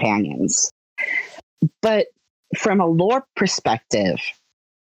favorite companions. But from a lore perspective,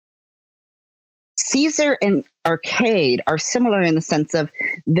 Caesar and Arcade are similar in the sense of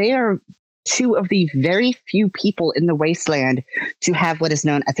they are two of the very few people in the Wasteland to have what is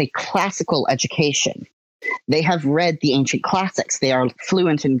known as a classical education. They have read the ancient classics. They are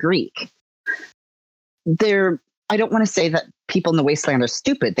fluent in Greek. I don't want to say that people in the Wasteland are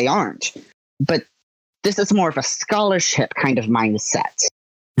stupid. They aren't. But this is more of a scholarship kind of mindset.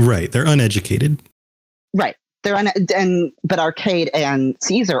 Right. They're uneducated. Right. But Arcade and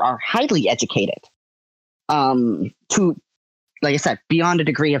Caesar are highly educated. To, like I said, beyond a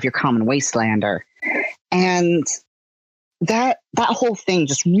degree of your common Wastelander. And that whole thing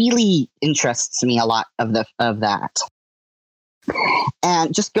just really interests me a lot of that.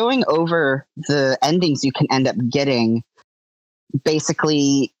 And just going over the endings you can end up getting,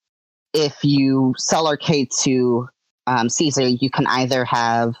 basically, if you sell Arcade to Caesar, you can either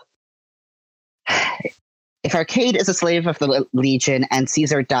have... If Arcade is a slave of the Legion and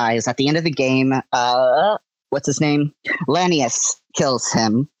Caesar dies, at the end of the game, what's his name? Lanius kills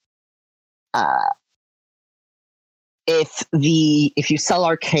him. If you sell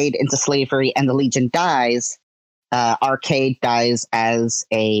Arcade into slavery and the Legion dies, Arcade dies as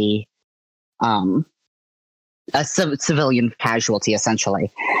a civilian casualty,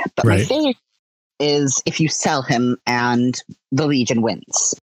 essentially. But my favorite is if you sell him and the Legion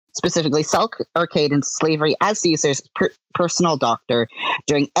wins. Specifically, sell Arcade into slavery as Caesar's personal doctor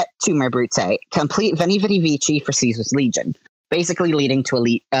during Et Tumor Brute. Complete Veni Vidi Vici for Caesar's Legion, basically leading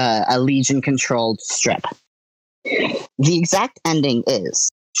to a Legion-controlled strip. The exact ending is,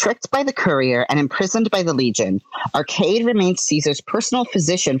 tricked by the courier and imprisoned by the Legion, Arcade remained Caesar's personal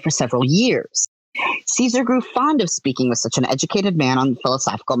physician for several years. Caesar grew fond of speaking with such an educated man on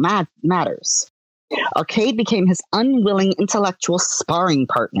philosophical matters. Arcade became his unwilling intellectual sparring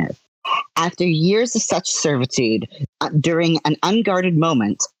partner. After years of such servitude, during an unguarded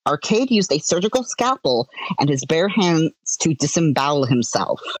moment, Arcade used a surgical scalpel and his bare hands to disembowel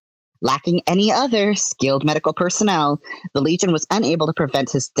himself. Lacking any other skilled medical personnel, the Legion was unable to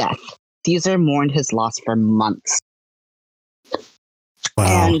prevent his death. Caesar mourned his loss for months.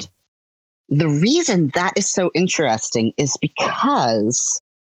 Wow. And the reason that is so interesting is because...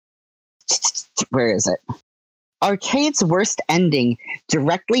 Where is it? Arcade's worst ending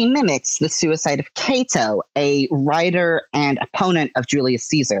directly mimics the suicide of Cato, a writer and opponent of Julius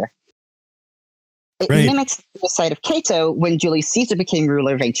Caesar. It mimics the suicide of Cato when Julius Caesar became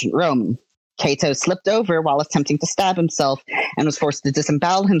ruler of ancient Rome. Cato slipped over while attempting to stab himself and was forced to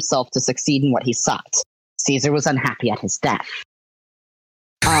disembowel himself to succeed in what he sought. Caesar was unhappy at his death.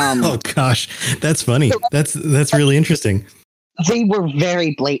 Oh gosh, that's funny. That's really interesting. They were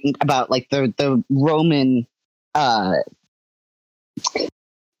very blatant about like the Roman,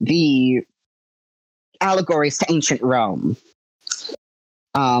 the allegories to ancient Rome.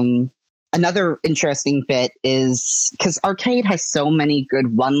 Another interesting bit is because Arcade has so many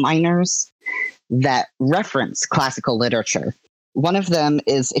good one-liners that reference classical literature. One of them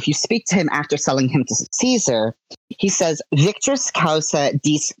is if you speak to him after selling him to Caesar, he says, Victus causa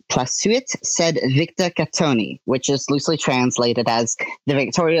dis placuit sed victa Catoni, which is loosely translated as the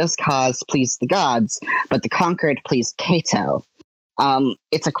victorious cause pleased the gods, but the conquered pleased Cato.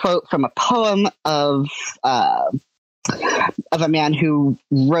 It's a quote from a poem of a man who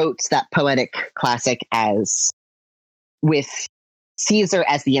wrote that poetic classic as with Caesar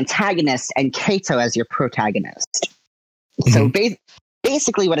as the antagonist and Cato as your protagonist. So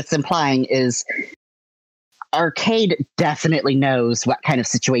basically what it's implying is Arcade definitely knows what kind of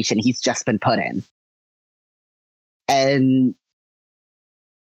situation he's just been put in. And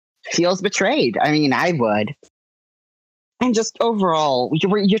feels betrayed. I mean, I would. And just overall,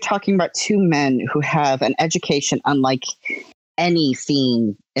 you're talking about two men who have an education unlike any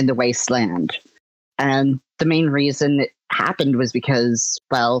seen in the Wasteland. And the main reason it happened was because,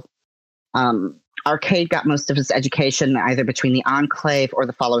 well, Arcade got most of his education either between the Enclave or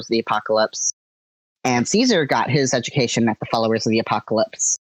the Followers of the Apocalypse. And Caesar got his education at the Followers of the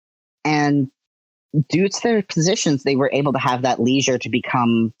Apocalypse. And due to their positions, they were able to have that leisure to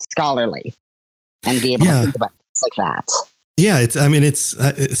become scholarly and be able to think about things like that. Yeah,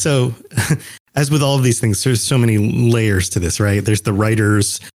 it's so as with all of these things, there's so many layers to this, right? There's the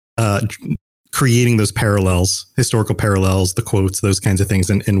writers creating those parallels, historical parallels, the quotes, those kinds of things,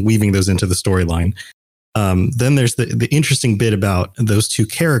 and weaving those into the storyline. Then there's the interesting bit about those two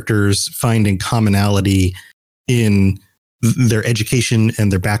characters finding commonality in their education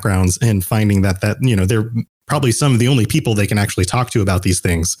and their backgrounds, and finding that they're probably some of the only people they can actually talk to about these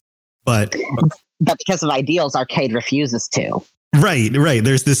things. But because of ideals, Arcade refuses to. Right.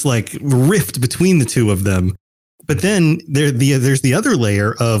 There's this like rift between the two of them. But then there's the other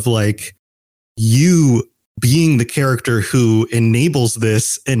layer of like you being the character who enables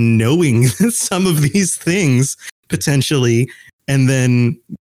this and knowing some of these things potentially, and then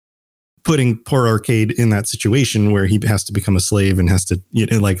putting poor Arcade in that situation where he has to become a slave and has to,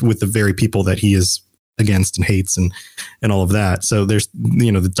 like with the very people that he is against and hates and all of that. So there's,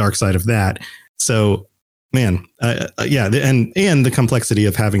 the dark side of that. So man, and the complexity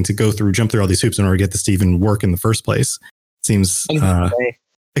of having to jump through all these hoops in order to get this to even work in the first place seems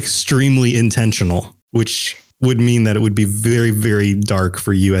extremely intentional, which would mean that it would be very, very dark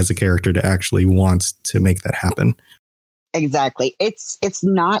for you as a character to actually want to make that happen. Exactly. It's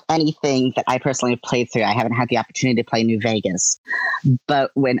not anything that I personally have played through. I haven't had the opportunity to play New Vegas.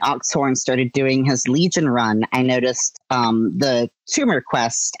 But when Oxhorn started doing his Legion run, I noticed the tumor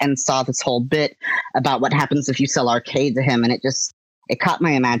quest and saw this whole bit about what happens if you sell Arcade to him. And it caught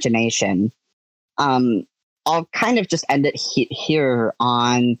my imagination. I'll kind of just end it here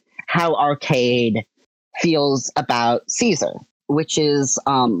on how Arcade feels about Caesar, which is...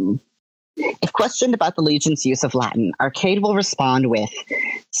 if questioned about the Legion's use of Latin, Arcade will respond with,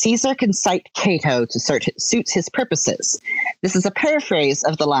 Caesar can cite Cato to suit his purposes. This is a paraphrase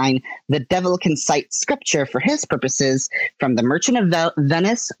of the line, the devil can cite scripture for his purposes, from The Merchant of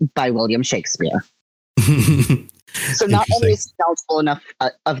Venice by William Shakespeare. So not only is he knowledgeable enough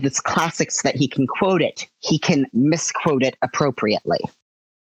of this classics that he can quote it, he can misquote it appropriately.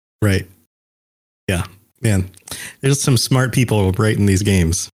 Right. Yeah. Man, there's some smart people writing these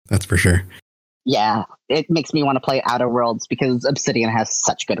games. That's for sure. Yeah, it makes me want to play Outer Worlds because Obsidian has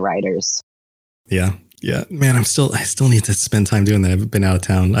such good writers. Yeah. Man, I still need to spend time doing that. I've been out of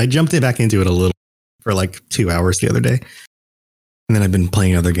town. I jumped back into it a little for like 2 hours the other day. And then I've been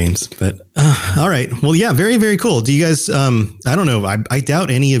playing other games. But all right. Well, yeah, very, very cool. Do you guys, I don't know. I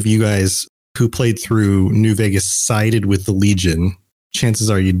doubt any of you guys who played through New Vegas sided with the Legion. Chances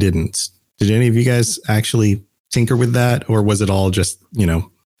are you didn't. Did any of you guys actually tinker with that? Or was it all just,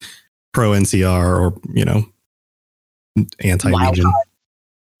 pro NCR or, anti-Legion?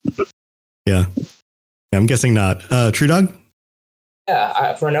 Yeah. I'm guessing not. True Dog?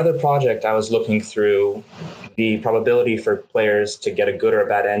 Yeah, for another project, I was looking through the probability for players to get a good or a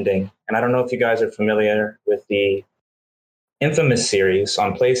bad ending. And I don't know if you guys are familiar with the Infamous series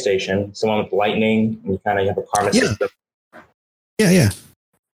on PlayStation. It's the one with lightning, and you kind of have a karma system. Yeah.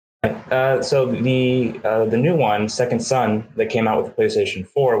 So the new one, Second Son, that came out with the PlayStation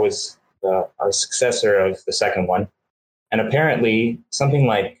 4 was a successor of the second one. And apparently something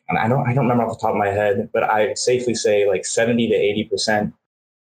like, and I don't remember off the top of my head, but I'd safely say like 70 to 80%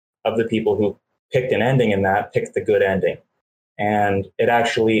 of the people who picked an ending in that picked the good ending. And it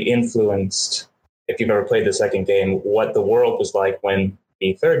actually influenced, if you've ever played the second game, what the world was like when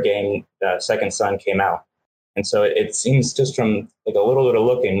the third game, Second Son, came out. And so it seems just from like a little bit of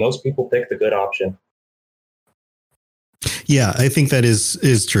looking, most people pick the good option. Yeah, I think that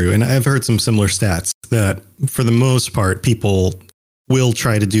is true. And I've heard some similar stats that for the most part, people will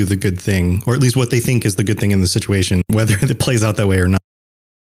try to do the good thing, or at least what they think is the good thing in the situation, whether it plays out that way or not.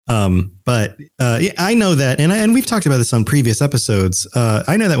 But I know that, and we've talked about this on previous episodes.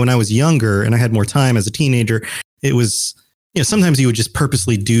 I know that when I was younger and I had more time as a teenager, it was, sometimes you would just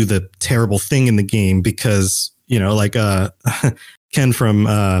purposely do the terrible thing in the game because, like Ken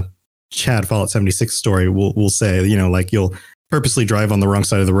from Chad Fallout 76 story will say, like you'll purposely drive on the wrong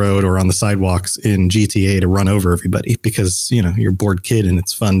side of the road or on the sidewalks in GTA to run over everybody because, you're a bored kid and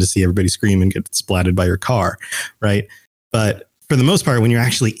it's fun to see everybody scream and get splatted by your car. Right. But for the most part, when you're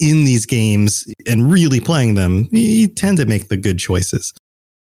actually in these games and really playing them, you tend to make the good choices.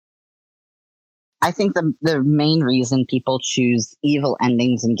 I think the main reason people choose evil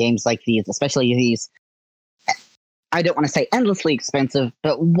endings in games like these, especially these, I don't want to say endlessly expensive,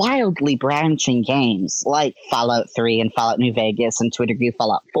 but wildly branching games like Fallout 3 and Fallout New Vegas and to a degree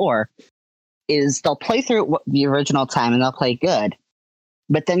Fallout 4, is they'll play through it the original time and they'll play good,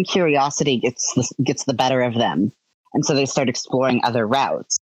 but then curiosity gets the better of them, and so they start exploring other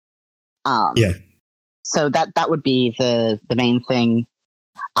routes. Yeah. So that would be the main thing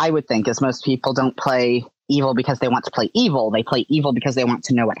I would think is most people don't play evil because they want to play evil. They play evil because they want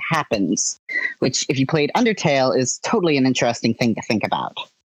to know what happens, which if you played Undertale is totally an interesting thing to think about.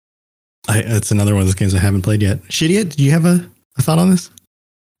 It's another one of those games I haven't played yet. Shidia, do you have a thought on this?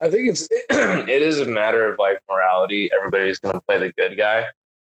 I think it is a matter of like morality. Everybody's going to play the good guy,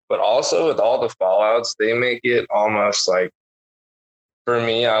 but also with all the Fallouts, they make it almost like, for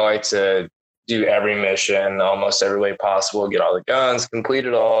me, I like to do every mission almost every way possible, get all the guns, complete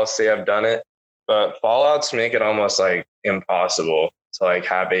it all, say I've done it. But Fallouts make it almost like impossible to like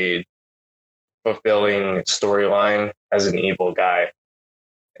have a fulfilling storyline as an evil guy.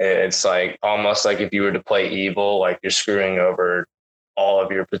 It's like almost like if you were to play evil, like you're screwing over all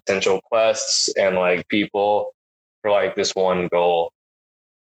of your potential quests and like people for like this one goal.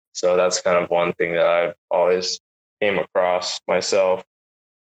 So that's kind of one thing that I've always came across myself.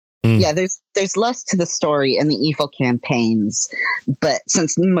 Yeah, there's less to the story in the evil campaigns, but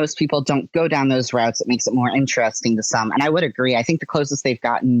since most people don't go down those routes, it makes it more interesting to some. And I would agree. I think the closest they've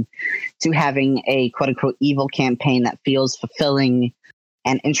gotten to having a quote unquote evil campaign that feels fulfilling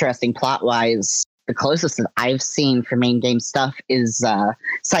and interesting plot wise, the closest that I've seen for main game stuff is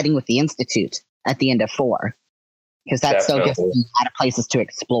siding with the Institute at the end of 4, because that still gives me a lot of places to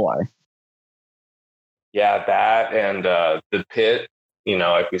explore. Yeah, that and the pit. You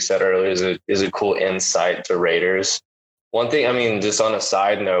know, like we said earlier, is a cool insight to raiders. One thing, I mean, just on a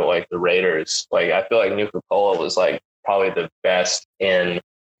side note, like the raiders, like I feel like Nuka-Cola was like probably the best in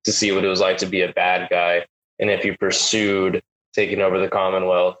to see what it was like to be a bad guy. And if you pursued taking over the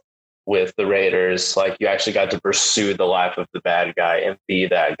Commonwealth with the raiders, like you actually got to pursue the life of the bad guy and be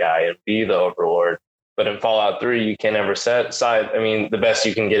that guy and be the overlord. But in Fallout 3, you can't ever set side. I mean, the best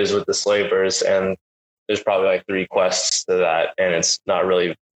you can get is with the slavers, and there's probably like 3 quests to that, and it's not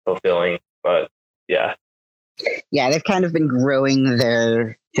really fulfilling, but yeah. Yeah, they've kind of been growing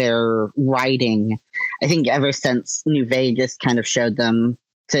their writing, I think, ever since New Vegas kind of showed them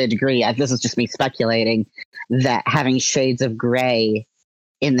to a degree. This is just me speculating, that having shades of gray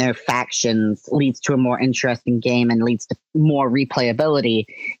in their factions leads to a more interesting game and leads to more replayability,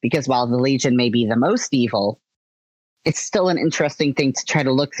 because while the Legion may be the most evil, it's still an interesting thing to try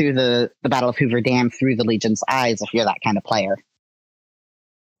to look through the Battle of Hoover Dam through the Legion's eyes if you're that kind of player.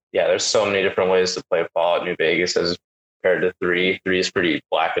 Yeah, there's so many different ways to play Fallout New Vegas as compared to 3. 3 is pretty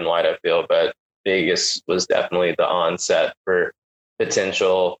black and white, I feel, but Vegas was definitely the onset for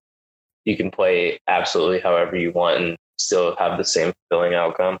potential. You can play absolutely however you want and still have the same fulfilling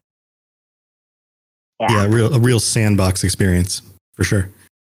outcome. Yeah, a real sandbox experience, for sure.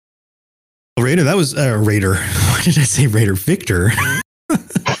 Raider, that was Raider. Why did I say Raider? Victor.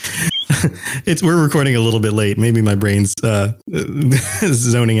 We're recording a little bit late. Maybe my brain's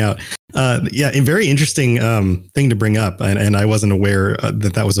zoning out. Yeah, a very interesting thing to bring up, and I wasn't aware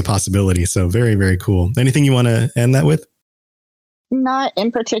that was a possibility. So very, very cool. Anything you want to end that with? Not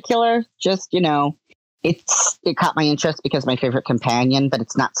in particular. Just, it caught my interest because my favorite companion, but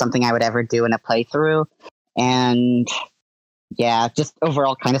it's not something I would ever do in a playthrough. And yeah, just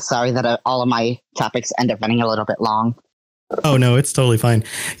overall kind of sorry that all of my topics end up running a little bit long. Oh, no, it's totally fine.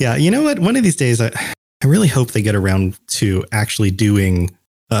 Yeah, you know what? One of these days, I really hope they get around to actually doing,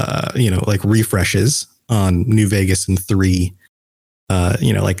 like refreshes on New Vegas and 3.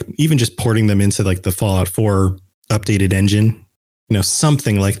 Like even just porting them into like the Fallout 4 updated engine,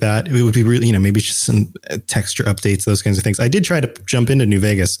 something like that. It would be really, maybe just some texture updates, those kinds of things. I did try to jump into New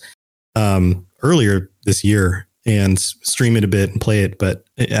Vegas earlier this year and stream it a bit and play it. But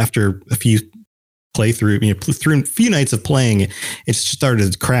after a few through a few nights of playing, it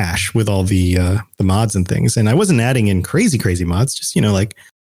started to crash with all the mods and things. And I wasn't adding in crazy mods, just, like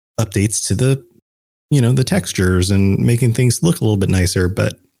updates to the textures and making things look a little bit nicer,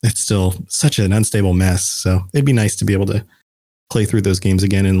 but it's still such an unstable mess. So it'd be nice to be able to play through those games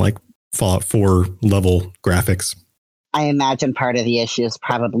again in like Fallout 4 level graphics. I imagine part of the issue is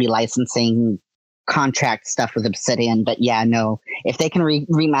probably licensing contract stuff with Obsidian, but yeah, no, if they can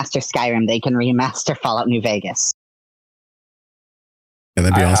remaster Skyrim, they can remaster Fallout New Vegas. Yeah,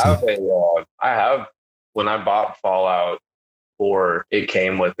 that'd be awesome. I have, when I bought Fallout 4, it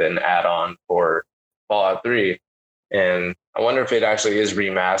came with an add-on for Fallout 3, and I wonder if it actually is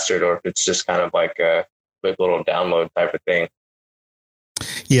remastered or if it's just kind of like a quick little download type of thing.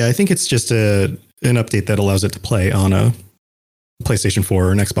 Yeah, I think it's just an update that allows it to play on a PlayStation 4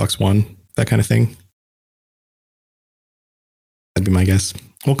 or an Xbox One, that kind of thing. That'd be my guess.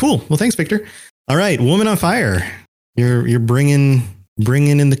 Well, cool. Well, thanks, Victor. All right, Woman on Fire. You're bringing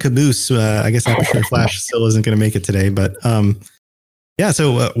in the caboose. I guess Aperture Flash still isn't going to make it today, but yeah.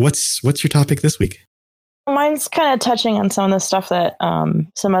 So what's your topic this week? Mine's kind of touching on some of the stuff that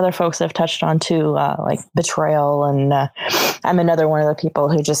some other folks have touched on too, like betrayal, and I'm another one of the people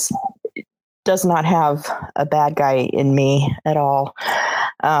who just does not have a bad guy in me at all.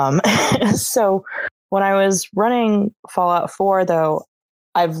 So when I was running Fallout 4, though,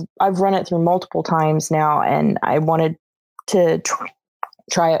 I've run it through multiple times now, and I wanted to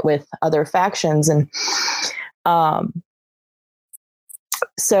try it with other factions, and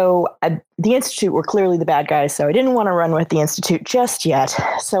so the Institute were clearly the bad guys, so I didn't want to run with the Institute just yet.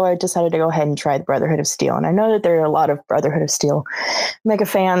 So I decided to go ahead and try the Brotherhood of Steel. And I know that there are a lot of Brotherhood of Steel mega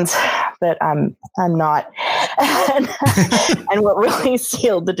fans, but I'm not. And what really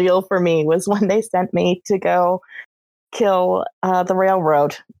sealed the deal for me was when they sent me to go kill the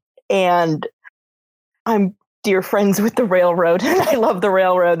Railroad. And I'm dear friends with the Railroad, and I love the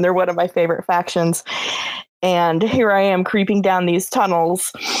Railroad, and they're one of my favorite factions. And here I am creeping down these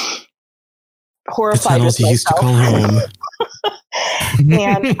tunnels, horrified. The tunnels you used to call home.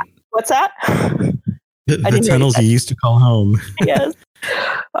 And what's that? The tunnels you used to call home. Yes.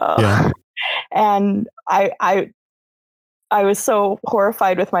 Yeah. And I was so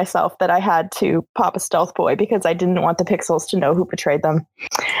horrified with myself that I had to pop a stealth boy because I didn't want the pixels to know who betrayed them.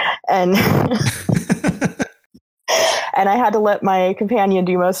 And and I had to let my companion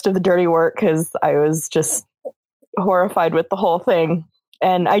do most of the dirty work because I was just horrified with the whole thing.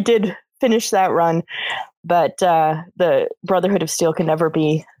 And I did finish that run, but the Brotherhood of Steel can never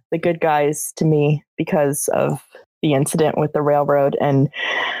be the good guys to me because of the incident with the Railroad, and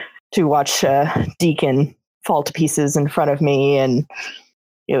to watch Deacon fall to pieces in front of me, and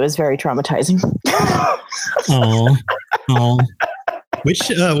it was very traumatizing. Oh.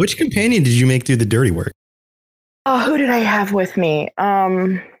 Which companion did you make do the dirty work? Oh, who did I have with me?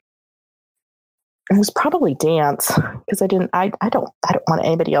 It was probably Dance, because I don't want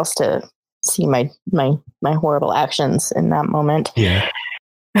anybody else to see my horrible actions in that moment. Yeah.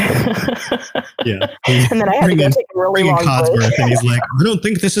 Yeah. And then I had to go take a really long break. And he's like, I don't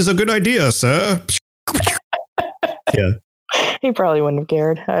think this is a good idea, sir. Yeah. He probably wouldn't have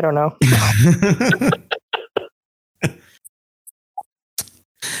cared. I don't know.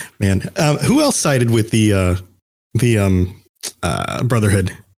 Man, who else sided with the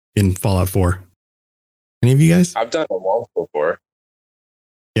Brotherhood in Fallout 4? Any of you guys? I've done it once before.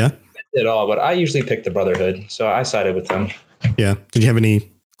 Yeah? I did all, but I usually pick the Brotherhood, so I sided with them. Yeah. Did you have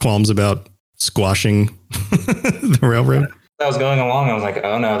any qualms about squashing the Railroad? I was going along, I was like,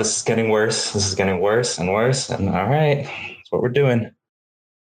 oh no, this is getting worse. This is getting worse and worse. And all right, that's what we're doing.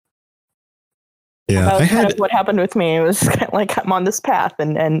 Yeah. That was kind of what happened with me. It was kind of like I'm on this path,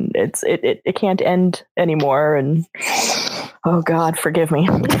 and it can't end anymore. And oh God, forgive me.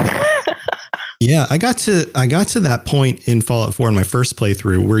 Yeah, I got to that point in Fallout 4 in my first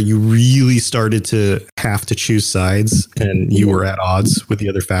playthrough where you really started to have to choose sides, and you were at odds with the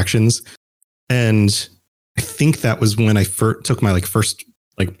other factions. And I think that was when I took my first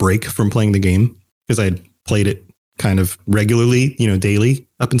break from playing the game, because I had played it kind of regularly, daily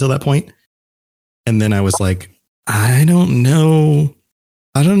up until that point. And then I was like, I don't know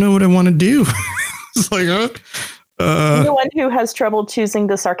what I want to do. It's like, I'm the one who has trouble choosing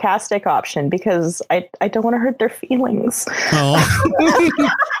the sarcastic option because I don't want to hurt their feelings. Oh.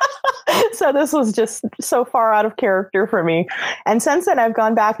 So this was just so far out of character for me. And since then, I've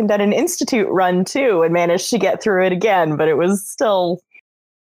gone back and done an Institute run too, and managed to get through it again. But it was still,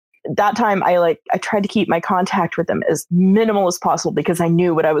 that time I tried to keep my contact with them as minimal as possible because I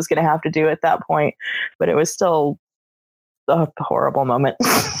knew what I was going to have to do at that point. But it was still a horrible moment.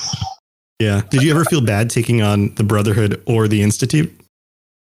 Yeah. Did you ever feel bad taking on the Brotherhood or the Institute?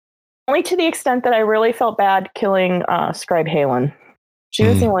 Only to the extent that I really felt bad killing Scribe Halen. She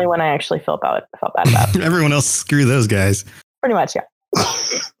was the only one I actually felt bad about. Everyone else, screw those guys. Pretty much, yeah.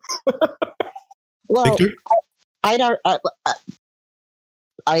 Well, I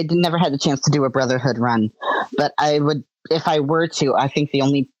never had the chance to do a Brotherhood run, but I would, if I were to. I think the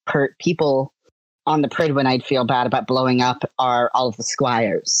only people on the Pridwin I'd feel bad about blowing up are all of the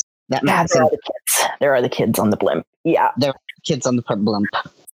squires. That matters. There are the kids on the blimp. Yeah, there are kids on the blimp.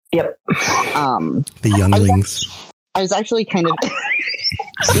 Yep. The younglings. I was actually kind of.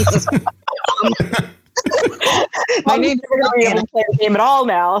 Jesus. My name's never going to be able to play the game at all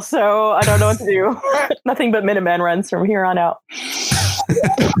now, so I don't know what to do. Nothing but Minutemen runs from here on out.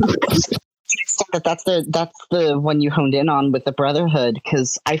 That's the one you honed in on with the Brotherhood,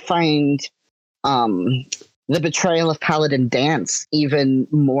 because I find the betrayal of Paladin Dance even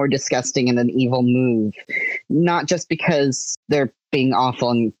more disgusting and an evil move. Not just because they're being awful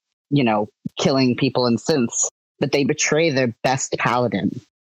and, killing people and synths, but they betray their best paladin.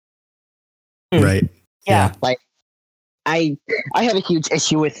 Right. Yeah. Like, I have a huge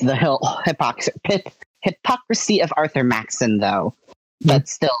issue with the hypocrisy of Arthur Maxson, though. But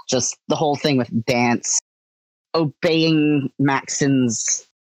still, just the whole thing with Dance, obeying Maxson's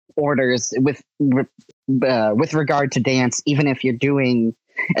orders with regard to Dance, even if you're doing,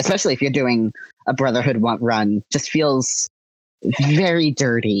 especially if you're doing a Brotherhood run, just feels very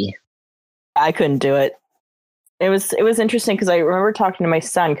dirty. I couldn't do it. It was interesting because I remember talking to my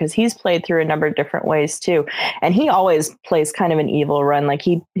son because he's played through a number of different ways too, and he always plays kind of an evil run. Like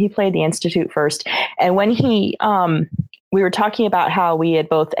he played the Institute first, and when we were talking about how we had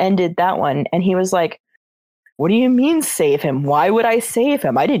both ended that one, and he was like, "What do you mean save him? Why would I save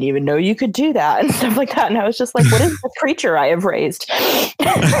him? I didn't even know you could do that," and stuff like that. And I was just like, "What is the creature I have raised?"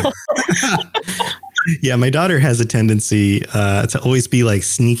 Yeah, my daughter has a tendency to always be like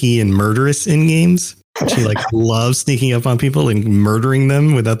sneaky and murderous in games. She like loves sneaking up on people and murdering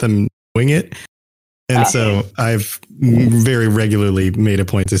them without them knowing it. And so I've very regularly made a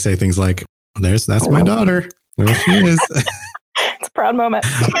point to say things like, that's my daughter. There she is. It's a proud moment.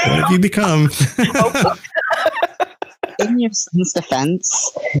 What have you become? In your son's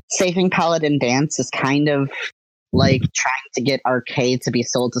defense, saving Paladin Dance is kind of like trying to get Arcade to be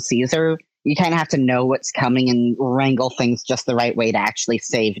sold to Caesar. You kind of have to know what's coming and wrangle things just the right way to actually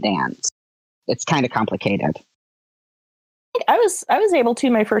save Dance. It's kind of complicated. I was able to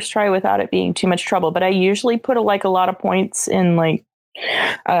my first try without it being too much trouble, but I usually put a lot of points in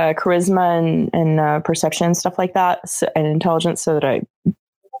charisma and perception and stuff like that, and intelligence, so that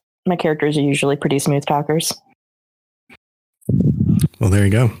my characters are usually pretty smooth talkers. Well, there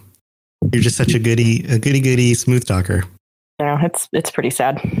you go. You're just such a goody smooth talker. Yeah, it's pretty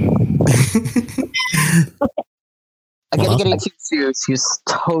sad. I gotta get into Zeus, who's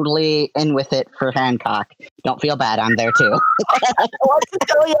totally in with it for Hancock. Don't feel bad, I'm there too. I want to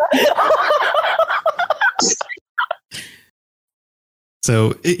tell you.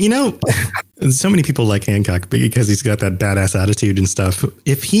 So, so many people like Hancock because he's got that badass attitude and stuff. But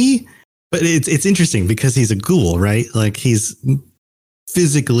it's interesting because he's a ghoul, right? Like he's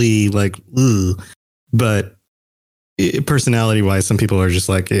physically like, ugh, but personality wise, some people are just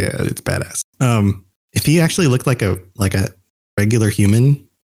like, yeah, it's badass. If he actually looked like a regular human,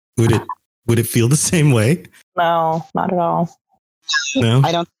 would it feel the same way? No, not at all. No,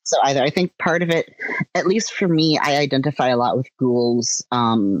 I don't think so either. I think part of it, at least for me, I identify a lot with ghouls,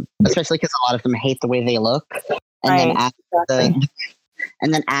 especially because a lot of them hate the way they look, and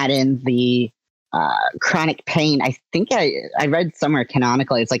then add in the chronic pain. I think I read somewhere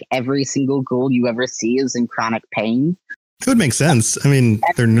canonically, it's like every single ghoul you ever see is in chronic pain. It would make sense. I mean,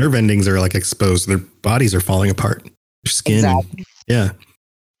 their nerve endings are like exposed. Their bodies are falling apart. Their skin. Exactly. Yeah.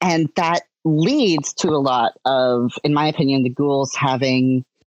 And that leads to a lot of, in my opinion, the ghouls having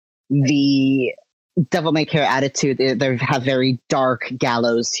the devil may care attitude. They have very dark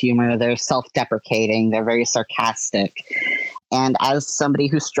gallows humor. They're self-deprecating. They're very sarcastic. And as somebody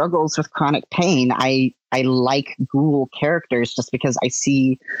who struggles with chronic pain, I like ghoul characters just because I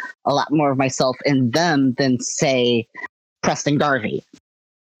see a lot more of myself in them than, say, Preston Garvey.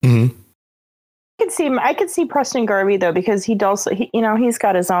 Mm-hmm. I could see Preston Garvey though, because he's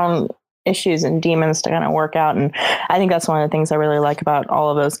got his own issues and demons to kind of work out, and I think that's one of the things I really like about all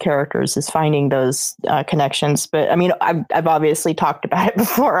of those characters is finding those connections. But I mean, I've obviously talked about it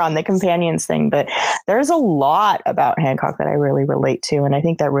before on the companions thing, but there's a lot about Hancock that I really relate to, and I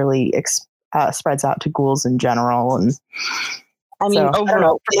think that really spreads out to ghouls in general. And I mean, so, overall, I don't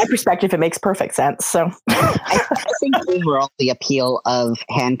know, from my perspective, it makes perfect sense. So I think overall the appeal of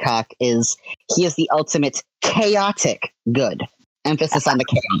Hancock is he is the ultimate chaotic good. Emphasis on the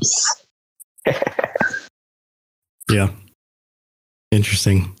chaos. Yeah.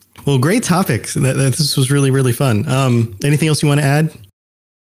 Interesting. Well, great topics. This was really, really fun. Anything else you want to add?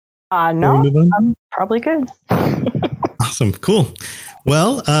 No, I'm probably good. Awesome. Cool.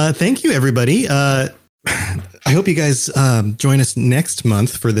 Well, thank you, everybody. I hope you guys join us next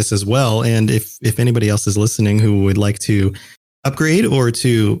month for this as well. And if anybody else is listening who would like to upgrade or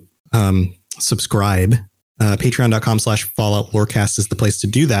to subscribe, patreon.com/Fallout Lorecast is the place to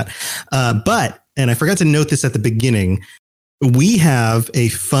do that. And I forgot to note this at the beginning, we have a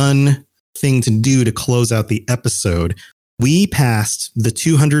fun thing to do to close out the episode. We passed the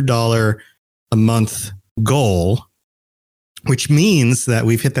 $200 a month goal, which means that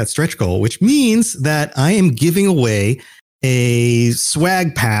we've hit that stretch goal, which means that I am giving away a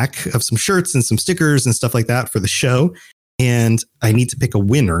swag pack of some shirts and some stickers and stuff like that for the show. And I need to pick a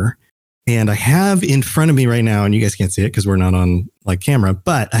winner. And I have in front of me right now, and you guys can't see it because we're not on like camera,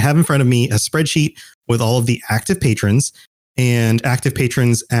 but I have in front of me a spreadsheet with all of the active patrons, and active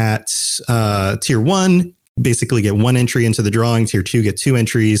patrons at tier 1 basically get 1 entry into the drawing. Tier 2 get 2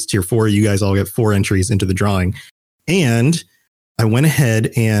 entries. Tier 4, you guys all get 4 entries into the drawing. And I went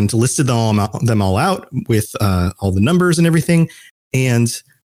ahead and listed them all out with all the numbers and everything, and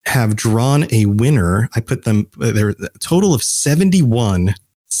have drawn a winner. I put them, there are a total of 71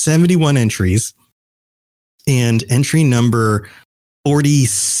 entries, and entry number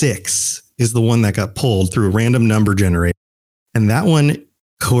 46 is the one that got pulled through a random number generator. And that one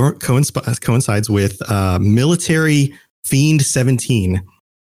coincides with Military Fiend 17.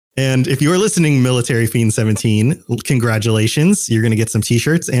 And if you're listening, Military Fiend 17, congratulations. You're going to get some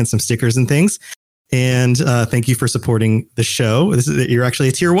t-shirts and some stickers and things. And thank you for supporting the show. You're actually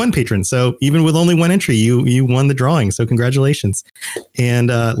a tier 1 patron. So even with only 1 entry, you won the drawing. So congratulations. And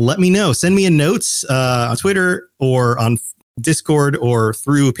let me know. Send me a note on Twitter or on Discord or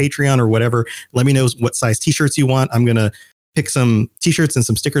through Patreon or whatever. Let me know what size t-shirts you want. I'm going to pick some t-shirts and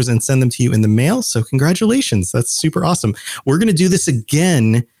some stickers and send them to you in the mail. So congratulations. That's super awesome. We're going to do this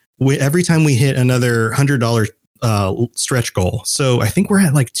again every time we hit another $100 stretch goal. So I think we're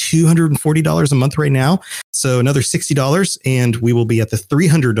at like $240 a month right now. So another $60 and we will be at the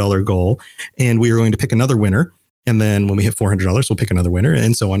 $300 goal, and we are going to pick another winner. And then when we hit $400, we'll pick another winner,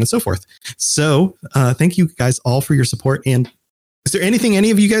 and so on and so forth. So thank you guys all for your support. And is there anything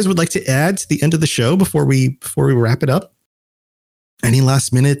any of you guys would like to add to the end of the show before we wrap it up? Any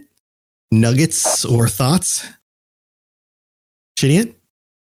last minute nuggets or thoughts? Shitty?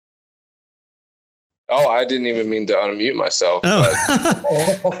 Oh, I didn't even mean to unmute myself.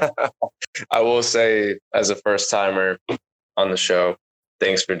 Oh. But I will say, as a first timer on the show,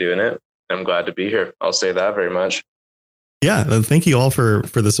 thanks for doing it. I'm glad to be here. I'll say that very much. Yeah, thank you all for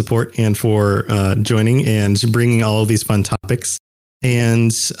the support and for joining and bringing all of these fun topics.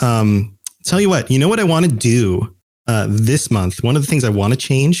 And tell you what I want to do this month. One of the things I want to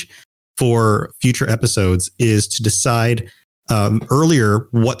change for future episodes is to decide earlier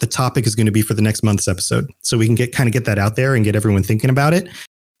what the topic is going to be for the next month's episode, so we can get that out there and get everyone thinking about it.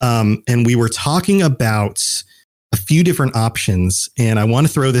 And we were talking about a few different options, and I want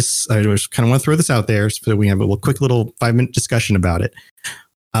to throw this. I just kind of want to throw this out there so we have a quick little 5-minute discussion about it.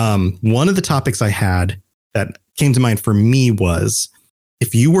 One of the topics I had that came to mind for me was,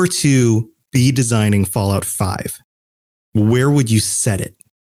 if you were to be designing Fallout 5, where would you set it?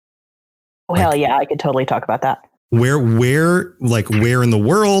 Oh, hell yeah, I could totally talk about that. Where in the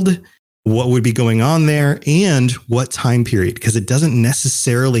world, what would be going on there, and what time period? Because it doesn't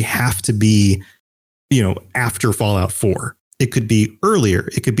necessarily have to be, after Fallout 4. It could be earlier.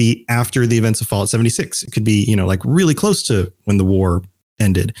 It could be after the events of Fallout 76. It could be, like really close to when the war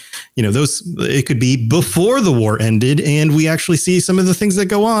ended. It could be before the war ended and we actually see some of the things that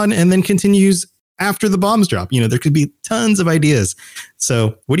go on and then continues after the bombs drop. There could be tons of ideas.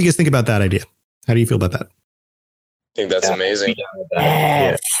 So what do you guys think about that idea? How do you feel about that? I think that's amazing.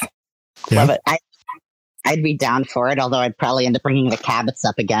 Yes. Yeah. Love it. I'd be down for it, although I'd probably end up bringing the Cabots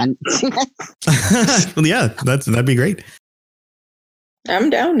up again. Well, yeah, that'd be great. I'm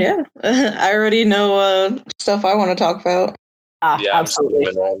down, yeah. I already know stuff I want to talk about. Yeah, Absolutely.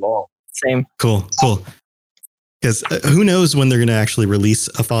 Same. Cool. Because who knows when they're going to actually release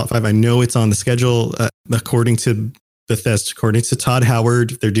a Fallout 5? I know it's on the schedule. According to Bethesda, according to Todd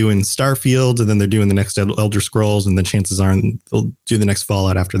Howard, they're doing Starfield, and then they're doing the next Elder Scrolls, and then chances are they'll do the next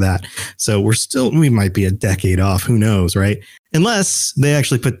Fallout after that. So we might be a decade off. Who knows, right? Unless they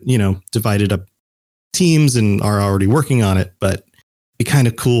actually divided up teams and are already working on it. But it'd be kind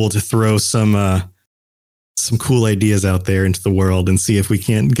of cool to throw some cool ideas out there into the world and see if we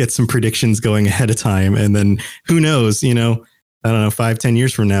can't get some predictions going ahead of time. And then who knows, I don't know, 5-10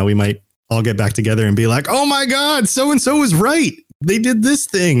 years from now, we might all get back together and be like, oh my God, so-and-so was right. They did this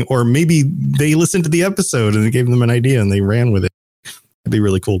thing. Or maybe they listened to the episode and it gave them an idea and they ran with it. It'd be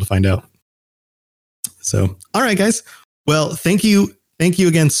really cool to find out. So, all right, guys. Well, thank you. Thank you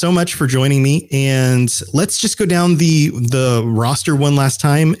again so much for joining me. And let's just go down the roster one last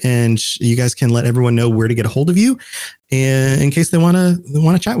time, and you guys can let everyone know where to get a hold of you, and in case they want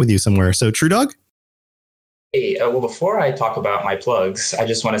to chat with you somewhere. So, True Dog. Hey, well, before I talk about my plugs, I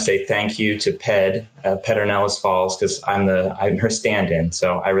just want to say thank you to Pedernellis Falls, because I'm her stand-in.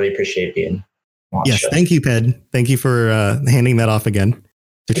 So I really appreciate being on. Yes, thank you, Ped. Thank you for handing that off again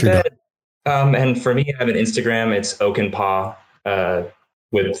to True Dog. And for me, I have an Instagram. It's Oakenpaw.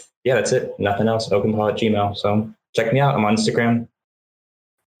 That's it. Nothing else. Oakenpaw at Gmail. So check me out. I'm on Instagram.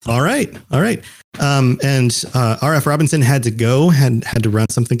 All right. And RF Robinson had to go, had to run.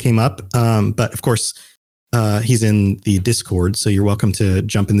 Something came up. But of course, he's in the Discord, so you're welcome to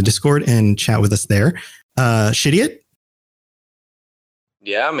jump in the Discord and chat with us there. Shidiot?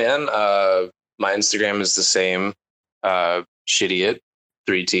 Yeah, man. My Instagram is the same. Shidiot,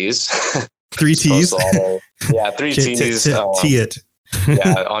 3 T's. 3 T's? Yeah, 3 T's. T-it.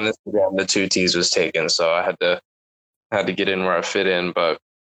 Yeah, on Instagram, the 2 T's was taken, so I had to get in where I fit in. But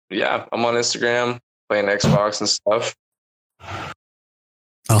yeah, I'm on Instagram playing Xbox and stuff.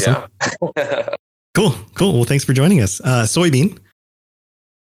 Awesome. Yeah. Cool. Well, thanks for joining us. Soybean.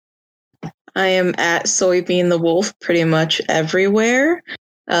 I am at Soybean the Wolf pretty much everywhere.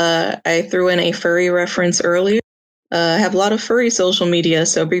 I threw in a furry reference earlier. I have a lot of furry social media,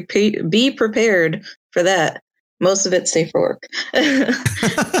 so be prepared for that. Most of it's safe for work.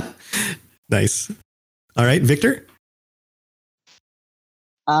 Nice. All right, Victor?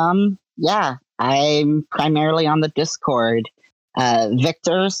 Yeah, I'm primarily on the Discord.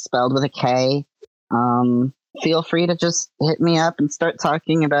 Victor, spelled with a K. Feel free to just hit me up and start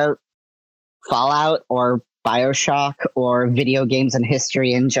talking about Fallout or BioShock or video games and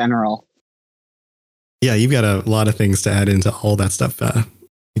history in general. Yeah, you've got a lot of things to add into all that stuff.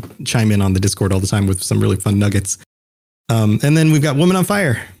 Chime in on the Discord all the time with some really fun nuggets. And then we've got Woman on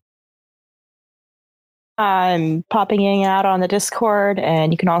Fire. I'm popping in and out on the Discord,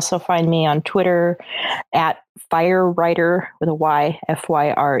 and you can also find me on Twitter at FireWriter with a Y,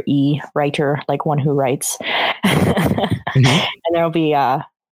 FYRE, writer, like one who writes. And there'll be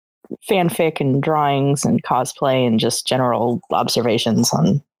fanfic and drawings and cosplay and just general observations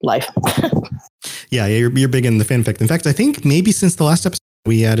on life. Yeah, you're big in the fanfic. In fact, I think maybe since the last episode,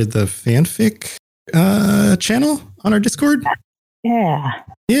 we added the fanfic channel on our Discord.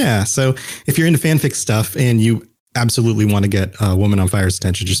 Yeah. So if you're into fanfic stuff and you absolutely want to get Woman on Fire's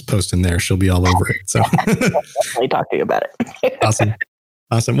attention, just post in there. She'll be all over it. So definitely talk to you about it.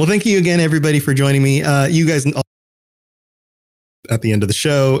 Awesome. Well, thank you again, everybody, for joining me. You guys at the end of the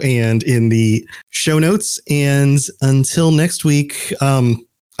show and in the show notes. And until next week, I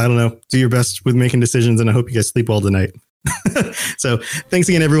don't know, do your best with making decisions, and I hope you guys sleep well tonight. So thanks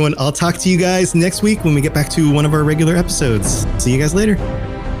again, everyone. I'll talk to you guys next week when we get back to one of our regular episodes. See you guys later.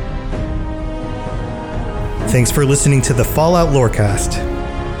 Thanks for listening to the Fallout Lorecast.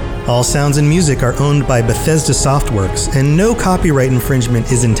 All sounds and music are owned by Bethesda Softworks, and no copyright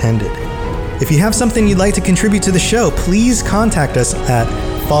infringement is intended. If you have something you'd like to contribute to the show, please contact us at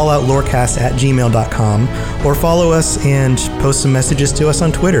falloutlorecast@gmail.com or follow us and post some messages to us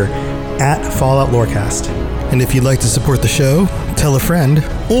on Twitter at Fallout Lorecast. And if you'd like to support the show, tell a friend,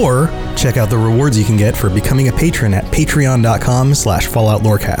 or check out the rewards you can get for becoming a patron at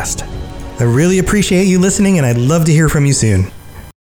patreon.com/falloutlorecast. I really appreciate you listening, and I'd love to hear from you soon.